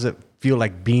feel? How does it feel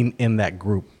like being in that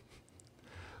group?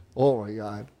 Oh my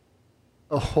God.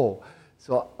 Oh,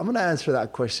 so I'm going to answer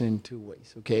that question in two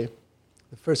ways, okay?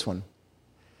 The first one,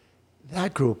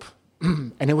 that group,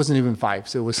 and it wasn't even five,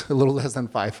 so it was a little less than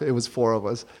five. It was four of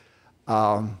us.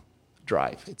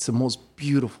 Drive. It's the most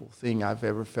beautiful thing I've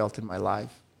ever felt in my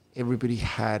life. Everybody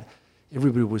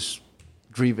was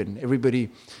driven. We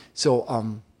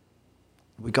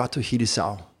got to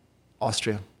Hildesau,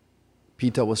 Austria.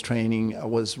 Peter was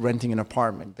renting an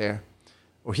apartment there,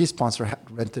 or his sponsor had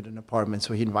rented an apartment,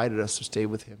 so he invited us to stay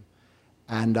with him.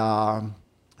 And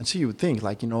so you would think,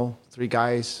 like, three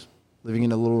guys living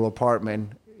in a little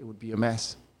apartment, it would be a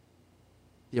mess.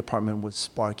 The apartment was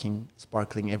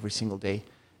sparkling every single day.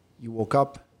 You woke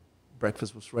up,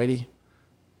 breakfast was ready.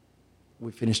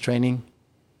 We finished training.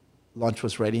 Lunch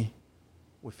was ready.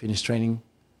 We finished training.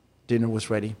 Dinner was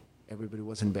ready. Everybody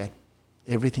was in bed.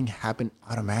 Everything happened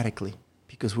automatically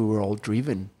because we were all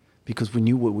driven, because we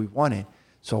knew what we wanted.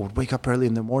 So I would wake up early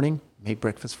in the morning, make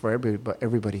breakfast for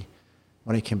everybody.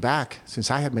 When I came back, since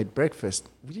I had made breakfast,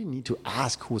 we didn't need to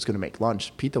ask who was going to make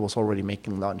lunch. Peter was already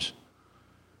making lunch.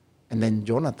 And then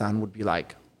Jonathan would be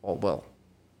like, oh, well,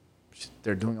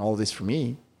 they're doing all this for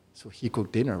me. So he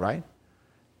cooked dinner, right?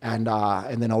 And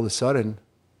then all of a sudden,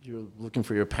 you're looking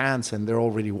for your pants and they're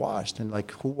already washed. And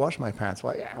like, who washed my pants?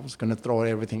 Well, yeah, I was going to throw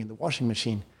everything in the washing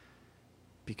machine.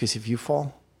 Because if you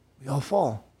fall, we all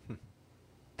fall.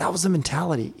 That was the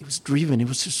mentality. It was driven. It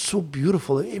was just so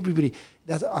beautiful. Everybody,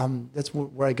 that's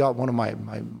where I got one of my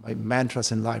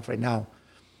mantras in life right now.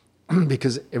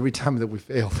 Because every time that we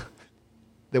failed,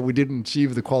 that we didn't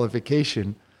achieve the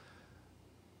qualification,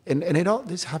 and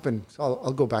this happened. So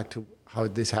I'll go back to how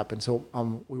this happened. So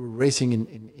we were racing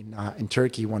in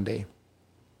Turkey one day,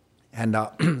 and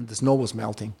the snow was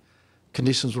melting.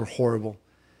 Conditions were horrible,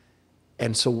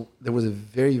 and so there was a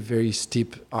very, very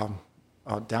steep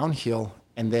downhill,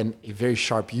 and then a very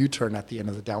sharp U-turn at the end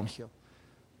of the downhill.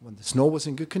 When the snow was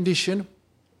in good condition,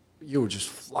 you were just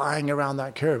flying around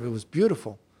that curve. It was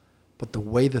beautiful, but the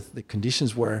way that the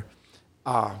conditions were,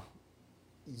 the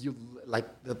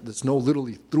snow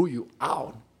literally threw you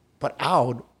out, but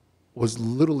out was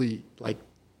literally like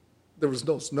there was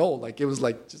no snow. Like it was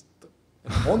like just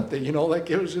one thing,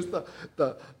 like it was just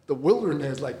the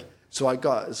wilderness. Like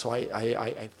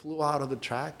I flew out of the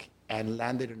track and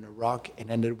landed in a rock and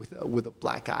ended with a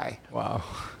black eye. Wow.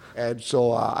 And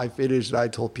so I finished. And I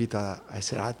told Peter, I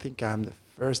said, I think I'm the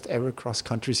first ever cross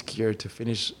country skier to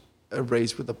finish a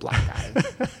race with a black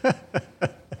eye.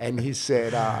 And he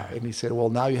said, well,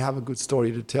 now you have a good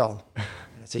story to tell. And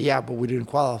I said, yeah, but we didn't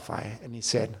qualify. And he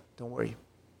said, don't worry.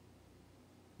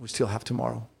 We still have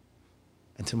tomorrow.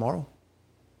 And tomorrow,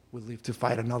 we'll live to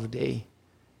fight another day.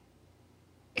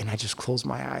 And I just closed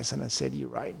my eyes and I said, you're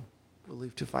right. We'll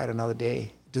live to fight another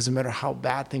day. It doesn't matter how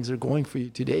bad things are going for you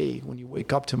today. When you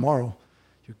wake up tomorrow,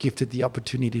 you're gifted the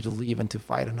opportunity to live and to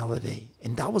fight another day.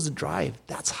 And that was the drive.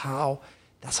 That's how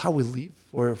we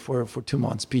live for 2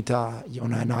 months, Peter,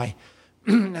 Yona, and I.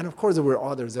 And of course, there were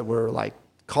others that were like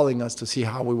calling us to see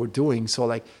how we were doing. So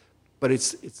but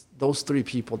it's those three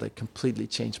people that completely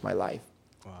changed my life.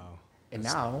 Wow. And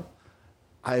now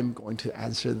I'm going to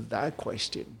answer that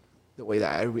question the way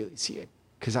that I really see it.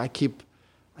 Because I keep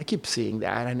seeing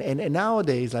that. And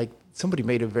nowadays, like somebody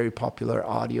made a very popular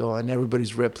audio and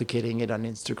everybody's replicating it on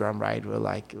Instagram, right? We're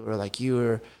like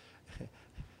you're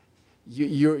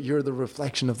the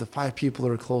reflection of the 5 people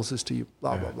that are closest to you,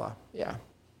 blah, blah, blah. Yeah.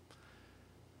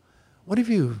 What if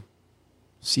you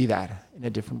see that in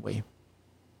a different way?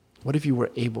 What if you were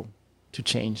able to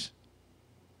change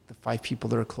the 5 people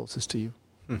that are closest to you?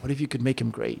 What if you could make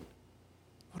them great?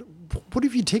 What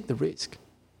if you take the risk?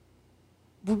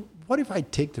 What if I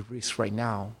take the risk right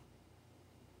now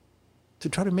to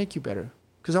try to make you better?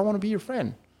 Because I want to be your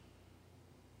friend.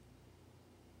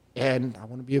 And I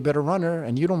want to be a better runner,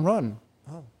 and you don't run.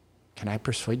 Oh, can I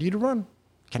persuade you to run?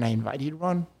 Can I invite you to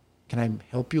run? Can I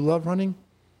help you love running?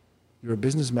 You're a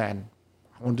businessman.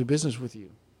 I want to do business with you.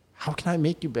 How can I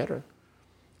make you better?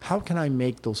 How can I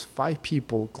make those 5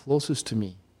 people closest to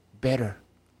me better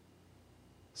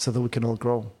so that we can all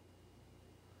grow?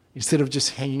 Instead of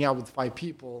just hanging out with 5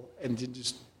 people and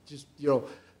just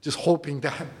hoping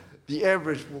that the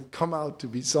average will come out to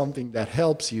be something that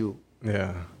helps you.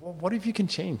 Yeah. Well, what if you can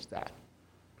change that?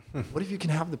 What if you can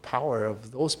have the power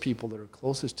of those people that are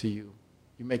closest to you?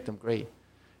 You make them great.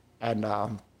 And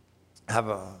I have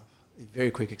a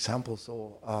very quick example.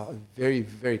 So a very,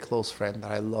 very close friend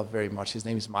that I love very much, his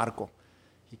name is Marco.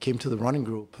 He came to the running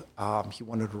group. He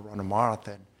wanted to run a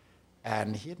marathon,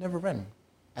 and he had never run.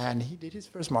 And he did his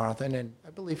first marathon, and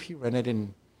I believe he ran it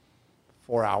in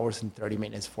 4 hours and 30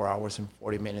 minutes, 4 hours and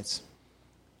 40 minutes.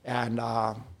 And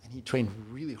he trained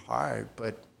really hard,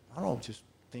 but I don't know, just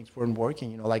things weren't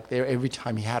working. You know, like there, every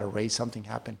time he had a race, something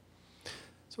happened.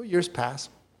 So years passed.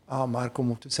 Marco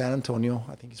moved to San Antonio.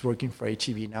 I think he's working for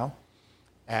HEB now.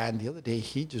 And the other day,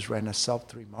 he just ran a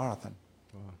sub-3 marathon.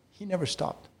 Wow. He never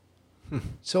stopped.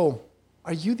 So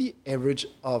are you the average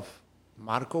of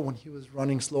Marco when he was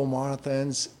running slow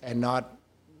marathons and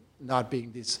not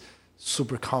being this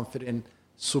super confident,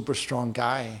 super strong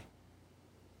guy?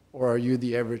 Or are you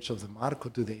the average of the Marco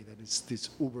today that is this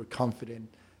uber confident,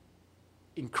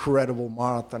 incredible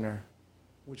marathoner?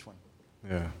 Which one?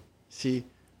 Yeah. See,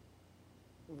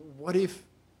 what if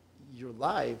your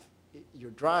life,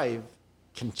 your drive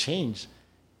can change,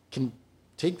 can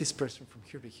take this person from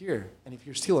here to here, and if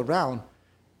you're still around,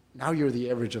 now you're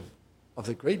the average of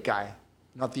the great guy,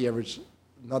 not the average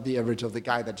of the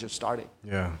guy that just started.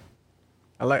 Yeah,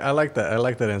 I like that. I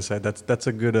like that insight. That's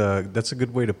a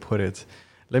good way to put it.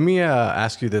 Let me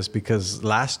ask you this, because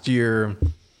last year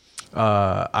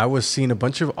I was seeing a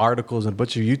bunch of articles and a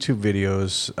bunch of YouTube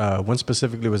videos. One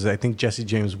specifically was, I think Jesse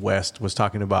James West was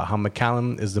talking about how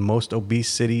McAllen is the most obese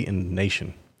city in the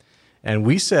nation. And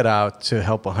we set out to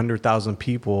help 100,000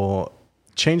 people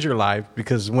change their life,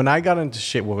 because when I got into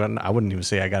shape, well, I wouldn't even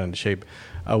say I got into shape.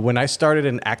 When I started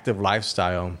an active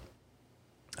lifestyle,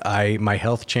 my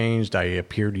health changed. I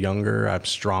appeared younger. I'm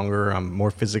stronger. I'm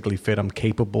more physically fit. I'm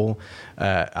capable.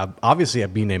 Obviously,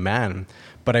 of being a man.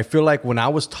 But I feel like when I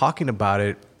was talking about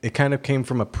it, it kind of came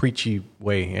from a preachy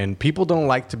way. And people don't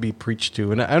like to be preached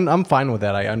to. And I'm fine with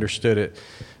that. I understood it.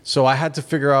 So I had to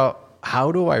figure out,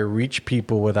 how do I reach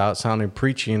people without sounding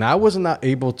preachy? And I was not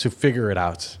able to figure it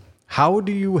out. How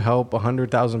do you help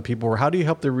 100,000 people, or how do you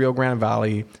help the Rio Grande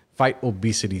Valley fight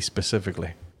obesity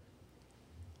specifically?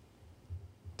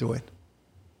 Do it.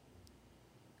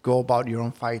 Go about your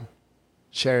own fight.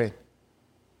 Share it.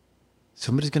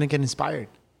 Somebody's going to get inspired.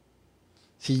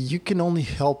 See, you can only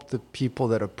help the people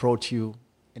that approach you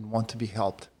and want to be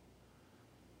helped.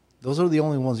 Those are the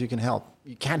only ones you can help.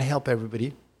 You can't help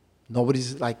everybody.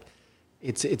 Nobody's like,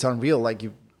 it's unreal. Like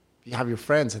you have your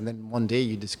friends, and then one day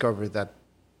you discover that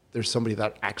there's somebody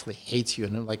that actually hates you,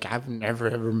 and they're like, I've never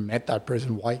ever met that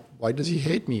person. Why does he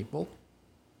hate me? Well,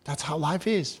 that's how life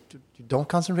is. You don't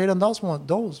concentrate on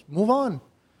those. Move on.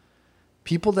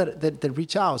 People that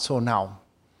reach out. So now,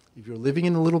 if you're living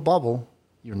in a little bubble,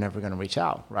 you're never going to reach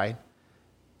out, right?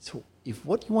 So if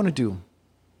what you want to do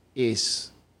is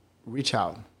reach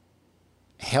out,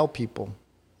 help people,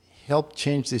 help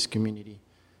change this community,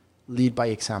 lead by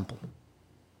example.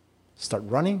 Start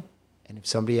running, and if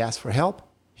somebody asks for help,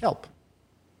 help.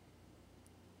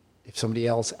 If somebody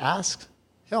else asks,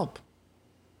 help.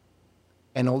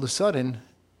 And all of a sudden,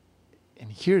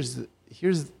 and here's the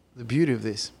beauty of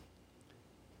this.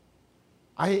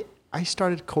 I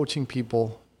started coaching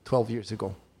people 12 years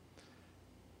ago.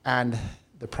 And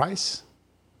the price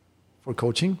for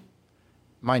coaching,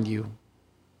 mind you,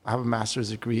 I have a master's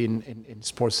degree in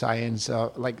sports science.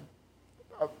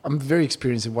 I'm very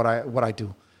experienced in what I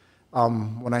do.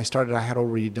 When I started, I had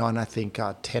already done, I think,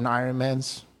 10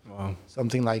 Ironmans. Wow.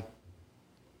 Something like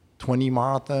 20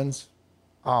 marathons.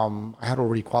 I had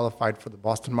already qualified for the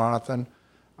Boston Marathon.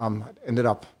 Ended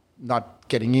up not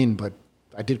getting in, but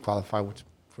I did qualify, which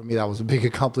for me, that was a big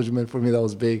accomplishment. For me, that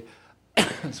was big.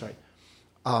 Sorry.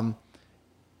 And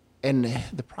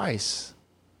the price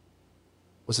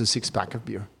was a 6-pack of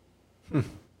beer.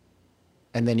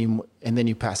 And then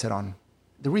you pass it on.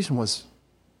 The reason was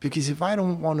because if I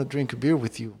don't want to drink a beer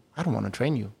with you, I don't want to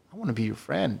train you. I want to be your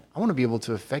friend. I want to be able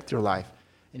to affect your life.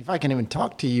 And if I can even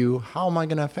talk to you, how am I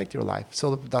going to affect your life?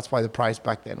 So that's why the price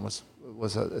back then was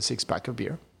a 6-pack of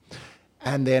beer.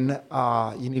 And then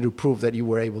you need to prove that you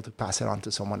were able to pass it on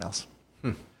to someone else.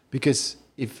 Because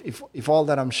if all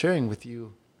that I'm sharing with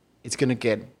you, it's going to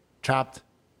get trapped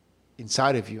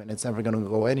inside of you, and it's never going to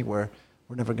go anywhere.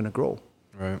 We're never going to grow.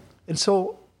 Right. And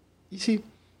so, you see,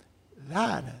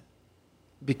 that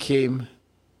became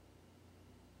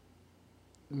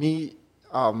me.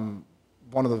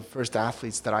 One of the first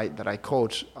athletes that I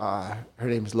coach, her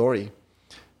name's Lori.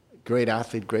 Great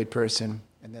athlete, great person.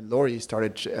 And then Lori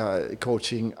started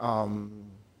coaching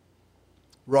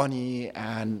Ronnie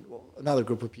and another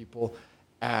group of people.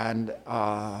 And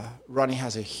Ronnie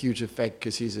has a huge effect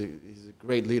because he's a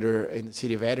great leader in the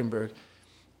city of Edinburgh.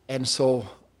 And so,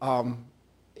 and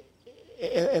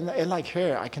like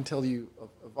her, I can tell you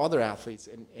of other athletes,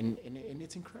 and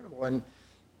it's incredible. And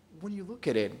when you look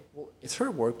at it, well, it's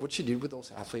her work, what she did with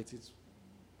those athletes. It's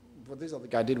what this other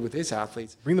guy did with his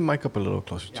athletes. Bring the mic up a little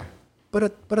closer. Yeah. But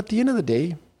at the end of the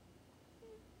day,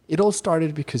 it all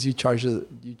started because you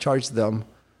charged them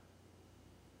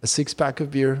a 6-pack of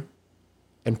beer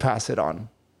and pass it on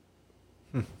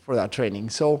for that training.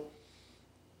 So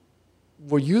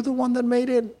were you the one that made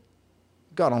it?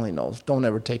 God only knows. Don't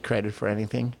ever take credit for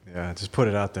anything. Yeah, just put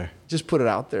it out there. Just put it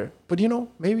out there. But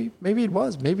maybe it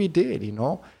was, maybe it did,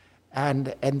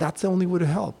 and that's the only way to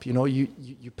help. You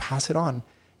pass it on,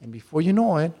 and before you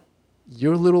know it,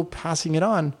 your little passing it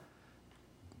on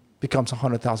becomes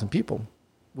 100,000 people,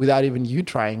 without even you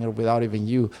trying or without even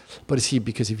you. But see,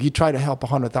 because if you try to help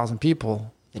 100,000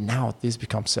 people, then now this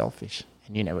becomes selfish,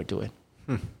 and you never do it.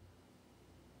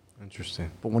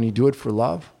 Interesting. But when you do it for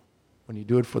love, when you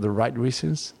do it for the right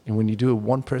reasons, and when you do it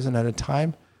one person at a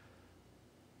time,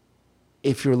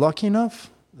 if you're lucky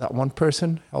enough, that one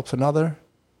person helps another,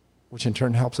 which in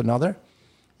turn helps another,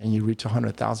 and you reach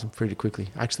 100,000 pretty quickly.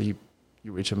 Actually,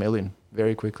 you reach 1 million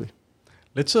very quickly.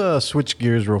 Let's switch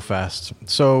gears real fast.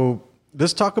 So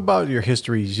let's talk about your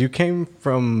histories. You came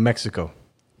from Mexico.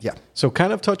 Yeah. So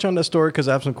kind of touch on that story, because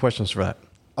I have some questions for that.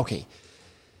 Okay.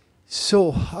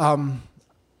 So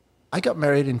I got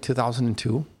married in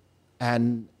 2002,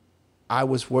 and I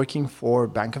was working for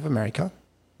Bank of America.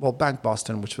 Well, Bank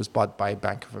Boston, which was bought by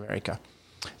Bank of America.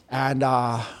 And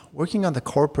working on the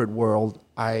corporate world,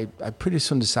 I pretty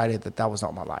soon decided that was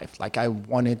not my life. Like, I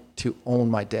wanted to own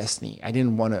my destiny. I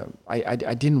didn't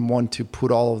want to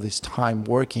put all of this time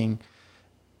working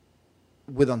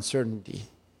with uncertainty.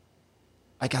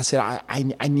 Like I said,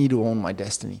 I need to own my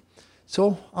destiny.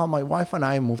 So my wife and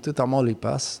I moved to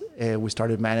Tamaulipas. We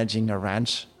started managing a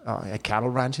ranch, a cattle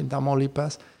ranch in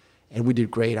Tamaulipas. And we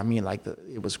did great. I mean,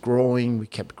 it was growing. We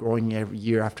kept growing every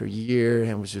year after year,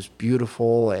 and it was just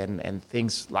beautiful. And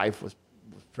life was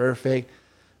perfect.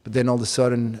 But then all of a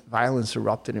sudden, violence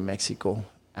erupted in Mexico,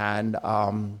 and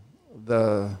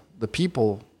the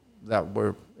people that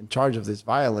were in charge of this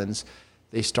violence,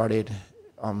 they started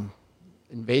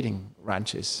invading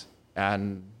ranches,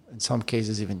 and in some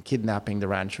cases even kidnapping the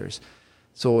ranchers.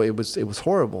 So it was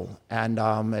horrible.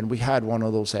 And we had one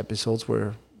of those episodes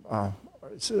where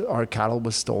our cattle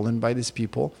was stolen by these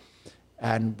people,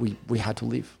 and we had to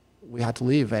leave. We had to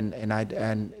leave,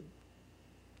 and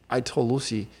I told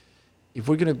Lucy, if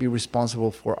we're going to be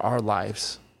responsible for our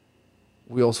lives,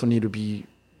 we also need to be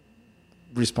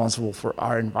responsible for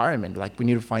our environment. Like, we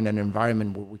need to find an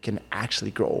environment where we can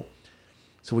actually grow.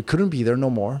 So we couldn't be there no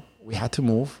more. We had to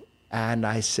move. And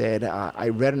I said, I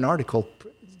read an article,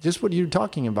 just what you're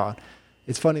talking about.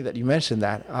 It's funny that you mentioned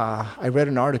that. I read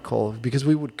an article because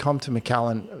we would come to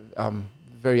McAllen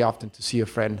very often to see a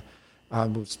friend.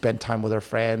 We'd spend time with our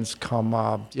friends,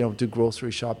 come, do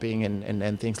grocery shopping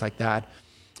and things like that.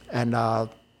 And I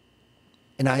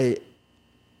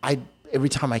every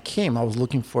time I came, I was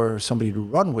looking for somebody to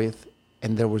run with,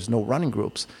 and there was no running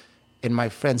groups. And my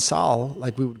friend Sal,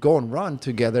 we would go and run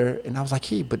together, and I was like,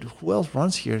 hey, but who else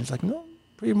runs here? And it's like, no,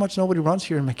 pretty much nobody runs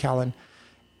here in McAllen.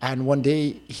 And one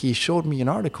day he showed me an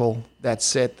article that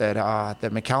said that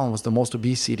McAllen was the most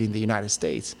obese city in the United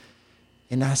States.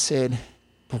 And I said,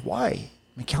 but why?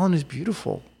 McAllen is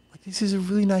beautiful. This is a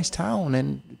really nice town,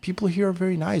 and people here are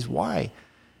very nice. Why?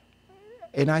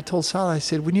 And I told Sal, I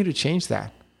said, we need to change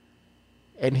that.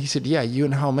 And he said, yeah, you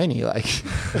and how many?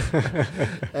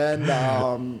 And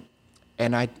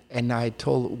I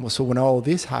told, so when all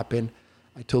this happened,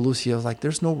 I told Lucy, I was like,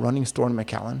 there's no running store in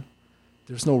McAllen.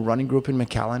 There's no running group in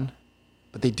McAllen,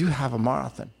 but they do have a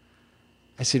marathon.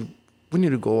 I said, we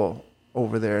need to go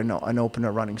over there and open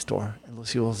a running store. And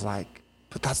Lucy was like,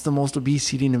 but that's the most obese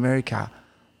city in America.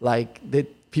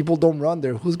 People don't run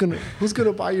there. Who's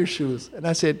gonna buy your shoes? And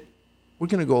I said, we're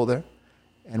gonna go there,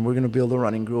 and we're gonna build a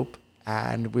running group,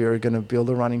 and we are gonna build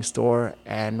a running store,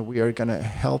 and we are gonna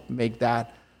help make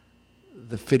that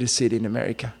the fittest city in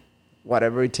America,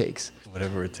 whatever it takes.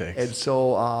 Whatever it takes. And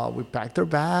so we packed our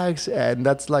bags, and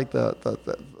that's the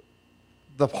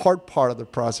hard part of the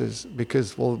process,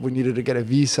 because we needed to get a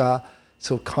visa,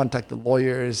 so contact the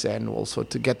lawyers, and also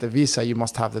to get the visa you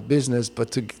must have the business, but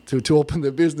to open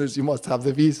the business you must have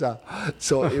the visa.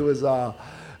 So it was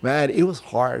it was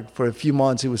hard for a few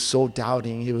months. It was so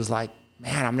doubting. It was like,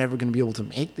 man, I'm never gonna be able to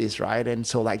make this, right? And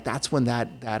so that's when that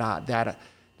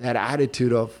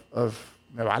attitude of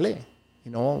me vale.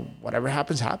 Whatever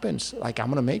happens. I'm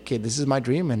gonna make it. This is my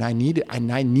dream, and I need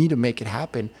to make it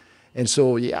happen. And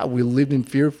so, yeah, we lived in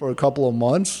fear for a couple of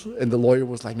months, and the lawyer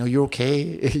was like, no, you're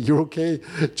okay. You're okay.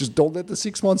 Just don't let the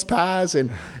 6 months pass. And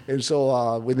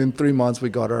so within 3 months, we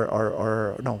got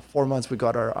 4 months, we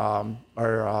got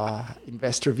our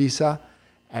investor visa.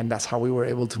 And that's how we were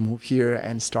able to move here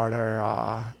and start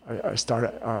our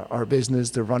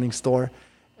business, the running store.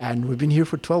 And we've been here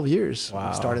for 12 years. Wow.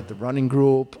 We started the running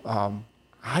group.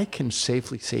 I can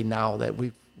safely say now that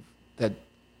we're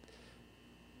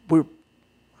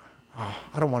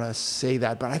I don't want to say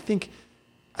that, but I think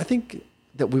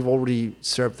that we've already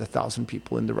served 1,000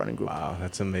 people in the running group. Wow,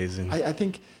 that's amazing. I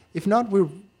think if not, we're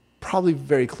probably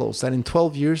very close. That in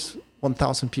 12 years,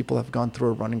 1,000 people have gone through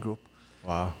a running group.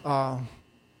 Wow.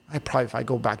 If I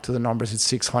go back to the numbers, it's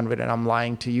 600, and I'm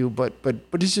lying to you. But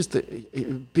it's just a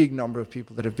big number of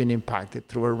people that have been impacted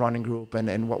through a running group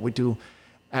and what we do.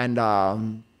 And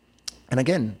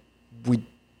again,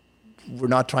 we're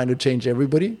not trying to change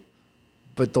everybody,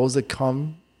 but those that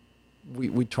come,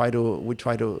 we try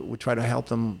to help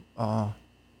them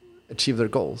achieve their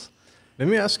goals. Let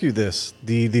me ask you this: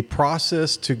 the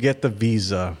process to get the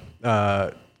visa.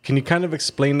 Can you kind of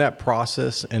explain that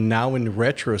process? And now, in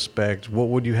retrospect, what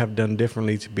would you have done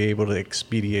differently to be able to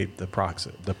expedite the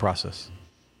process?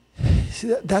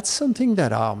 See, that's something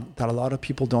that a lot of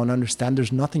people don't understand.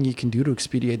 There's nothing you can do to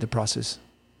expedite the process.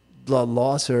 The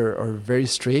laws are very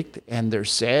strict, and they're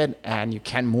set, and you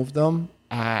can't move them.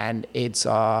 And it's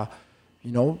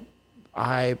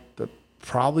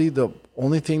probably the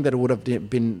only thing that would have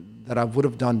been that I would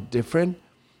have done different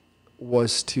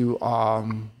was to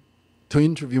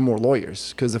interview more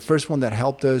lawyers, because the first one that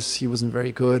helped us, he wasn't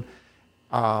very good.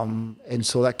 And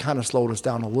so that kind of slowed us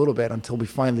down a little bit until we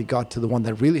finally got to the one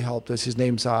that really helped us. His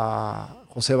name's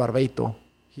Jose Barbeito.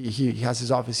 He has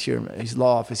his office here, his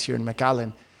law office here in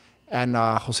McAllen. And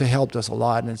Jose helped us a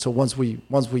lot. And so once we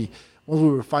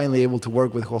were finally able to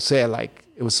work with Jose, like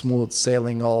it was smooth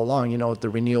sailing all along, the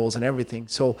renewals and everything.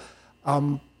 So,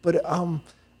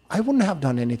 I wouldn't have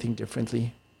done anything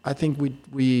differently. I think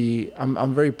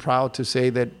I'm very proud to say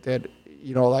that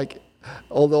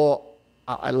although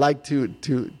I like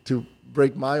to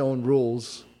break my own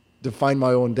rules, define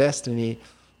my own destiny,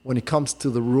 when it comes to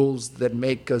the rules that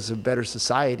make us a better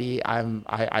society,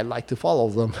 I like to follow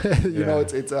them.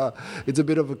 It's a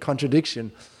bit of a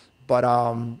contradiction, but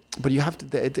you have to.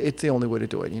 It's the only way to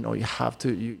do it. You have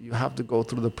to go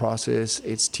through the process.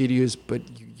 It's tedious, but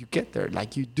you get there.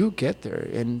 Like, you do get there.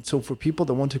 And so for people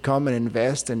that want to come and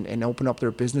invest and open up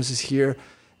their businesses here,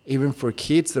 even for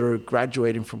kids that are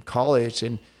graduating from college,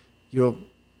 and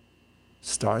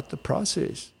start the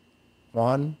process.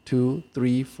 1, 2,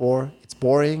 3, 4. It's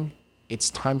boring. It's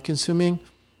time consuming.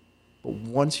 But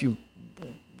once you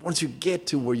get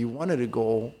to where you wanted to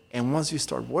go, and once you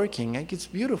start working, like, it's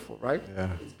beautiful, right? Yeah.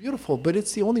 It's beautiful, but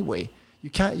it's the only way. You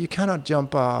cannot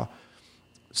jump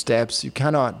steps. You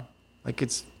cannot,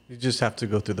 you just have to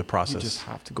go through the process. You just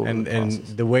have to go through the process.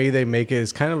 And the way they make it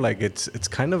is kind of like it's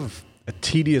kind of a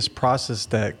tedious process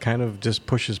that kind of just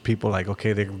pushes people like,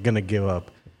 okay, they're gonna give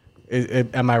up.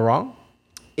 Am I wrong?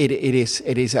 It is,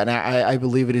 and I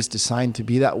believe it is designed to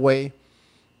be that way.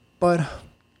 But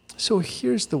so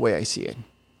here's the way I see it.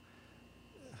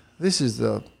 This is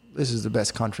the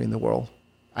best country in the world,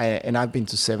 and I've been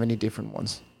to 70 different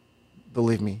ones.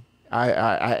 Believe me,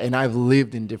 I've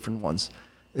lived in different ones.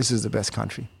 This is the best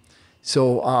country.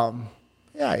 So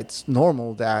it's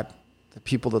normal that the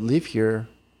people that live here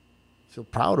feel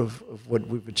proud of what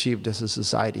we've achieved as a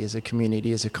society, as a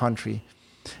community, as a country,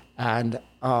 and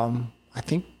I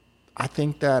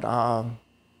think that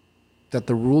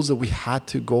the rules that we had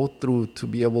to go through to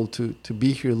be able to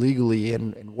be here legally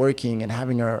and working and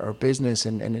having our business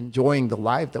and enjoying the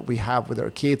life that we have with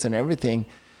our kids and everything,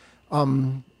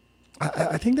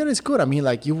 I think that is good. I mean,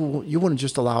 like, you wouldn't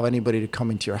just allow anybody to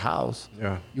come into your house.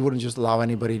 Yeah. You wouldn't just allow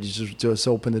anybody to just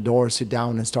open the door, sit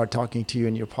down, and start talking to you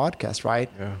in your podcast, right?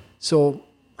 Yeah. So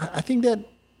I think that,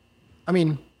 I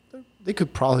mean, they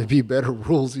could probably be better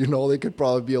rules. They could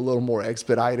probably be a little more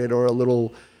expedited or a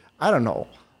little, I don't know.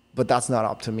 But that's not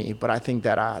up to me. But I think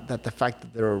that that the fact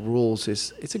that there are rules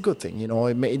it's a good thing.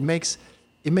 It makes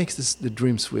the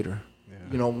dream sweeter.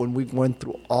 Yeah. When we went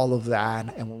through all of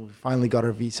that, and when we finally got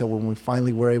our visa, when we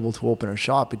finally were able to open our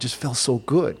shop, it just felt so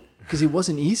good, because it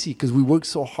wasn't easy, because we worked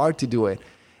so hard to do it,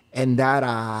 and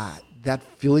that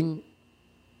feeling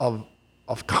of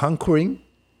conquering,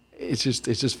 it's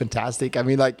just fantastic. I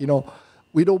mean, like,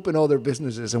 we'd open other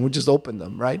businesses and we just opened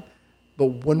them, right?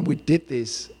 But when we did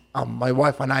this, my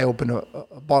wife and I opened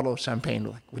a bottle of champagne.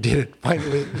 Like, we did it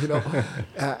finally,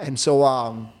 and so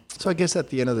I guess at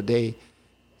the end of the day,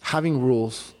 having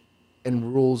rules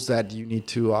that you need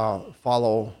to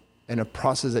follow, and a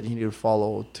process that you need to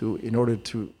follow in order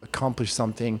to accomplish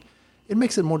something, it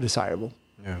makes it more desirable.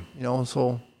 Yeah.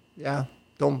 So yeah,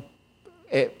 don't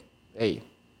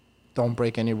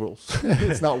break any rules.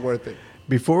 It's not worth it.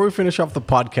 Before we finish off the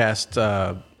podcast,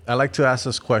 I like to ask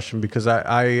this question because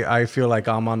I feel like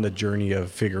I'm on the journey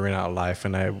of figuring out life,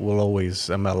 and I'm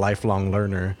a lifelong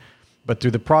learner. But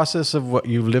through the process of what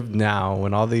you've lived now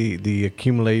and all the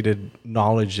accumulated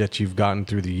knowledge that you've gotten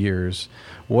through the years,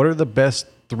 what are the best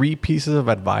 3 pieces of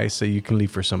advice that you can leave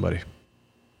for somebody?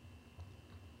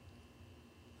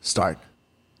 Start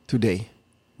today,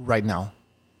 right now.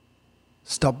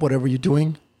 Stop whatever you're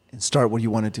doing and start what you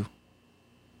want to do.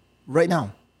 Right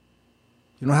now.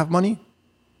 You don't have money?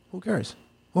 Who cares?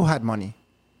 Who had money?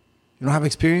 You don't have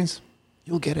experience?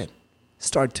 You'll get it.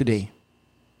 Start today.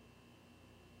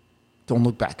 Don't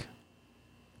look back.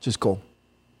 Just go.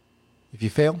 If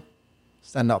you fail,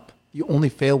 stand up. You only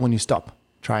fail when you stop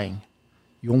trying.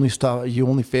 You only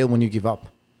fail when you give up.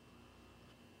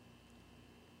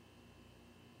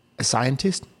 A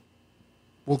scientist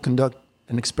will conduct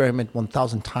an experiment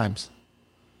 1,000 times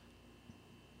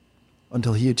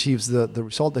until he achieves the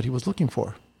result that he was looking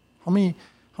for. How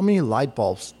many light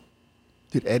bulbs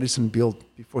did Edison build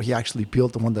before he actually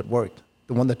built the one that worked,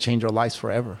 the one that changed our lives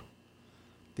forever?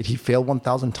 Did he fail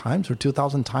 1,000 times or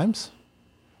 2,000 times?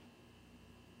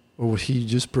 Or was he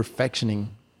just perfectioning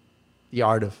the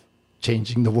art of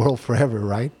changing the world forever,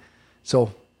 right?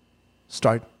 So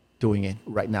start doing it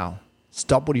right now.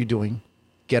 Stop what you're doing,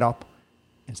 get up,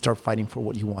 and start fighting for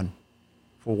what you want,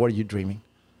 for what you're dreaming.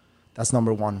 That's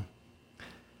number one.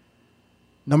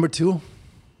 Number two,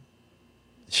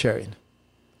 share it.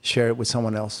 Share it with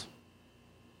someone else.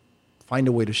 Find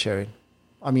a way to share it.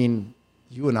 I mean,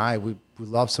 you and I, we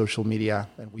love social media,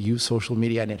 and we use social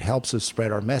media, and it helps us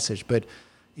spread our message, but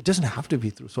it doesn't have to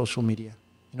be through social media.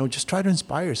 Just try to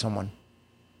inspire someone.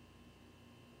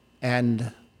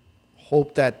 And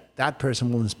hope that that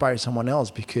person will inspire someone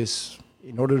else, because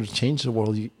in order to change the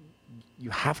world, you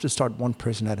have to start one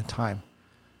person at a time.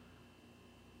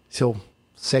 So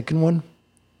second one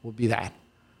will be that.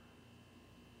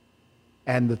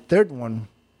 And the third one,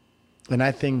 and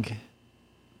I think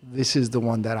this is the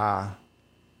one that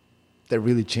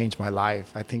really changed my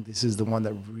life. I think this is the one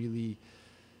that really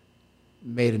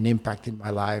made an impact in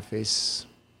my life, is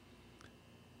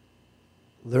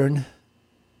learn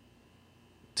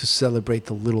to celebrate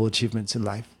the little achievements in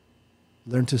life.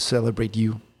 Learn to celebrate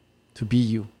you, to be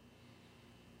you.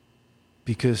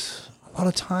 Because a lot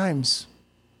of times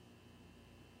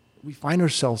we find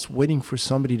ourselves waiting for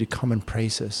somebody to come and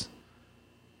praise us,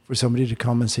 for somebody to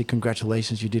come and say,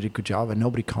 congratulations, you did a good job, and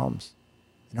nobody comes.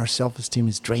 And our self-esteem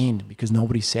is drained because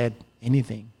nobody said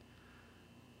anything.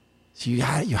 So you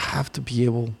have to be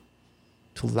able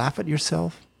to laugh at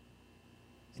yourself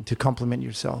and to compliment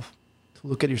yourself. To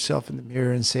look at yourself in the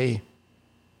mirror and say,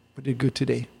 we did good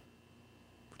today.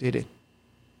 We did it.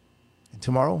 And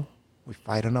tomorrow, we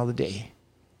fight another day.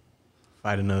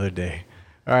 Fight another day.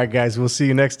 All right, guys, we'll see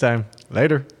you next time.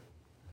 Later.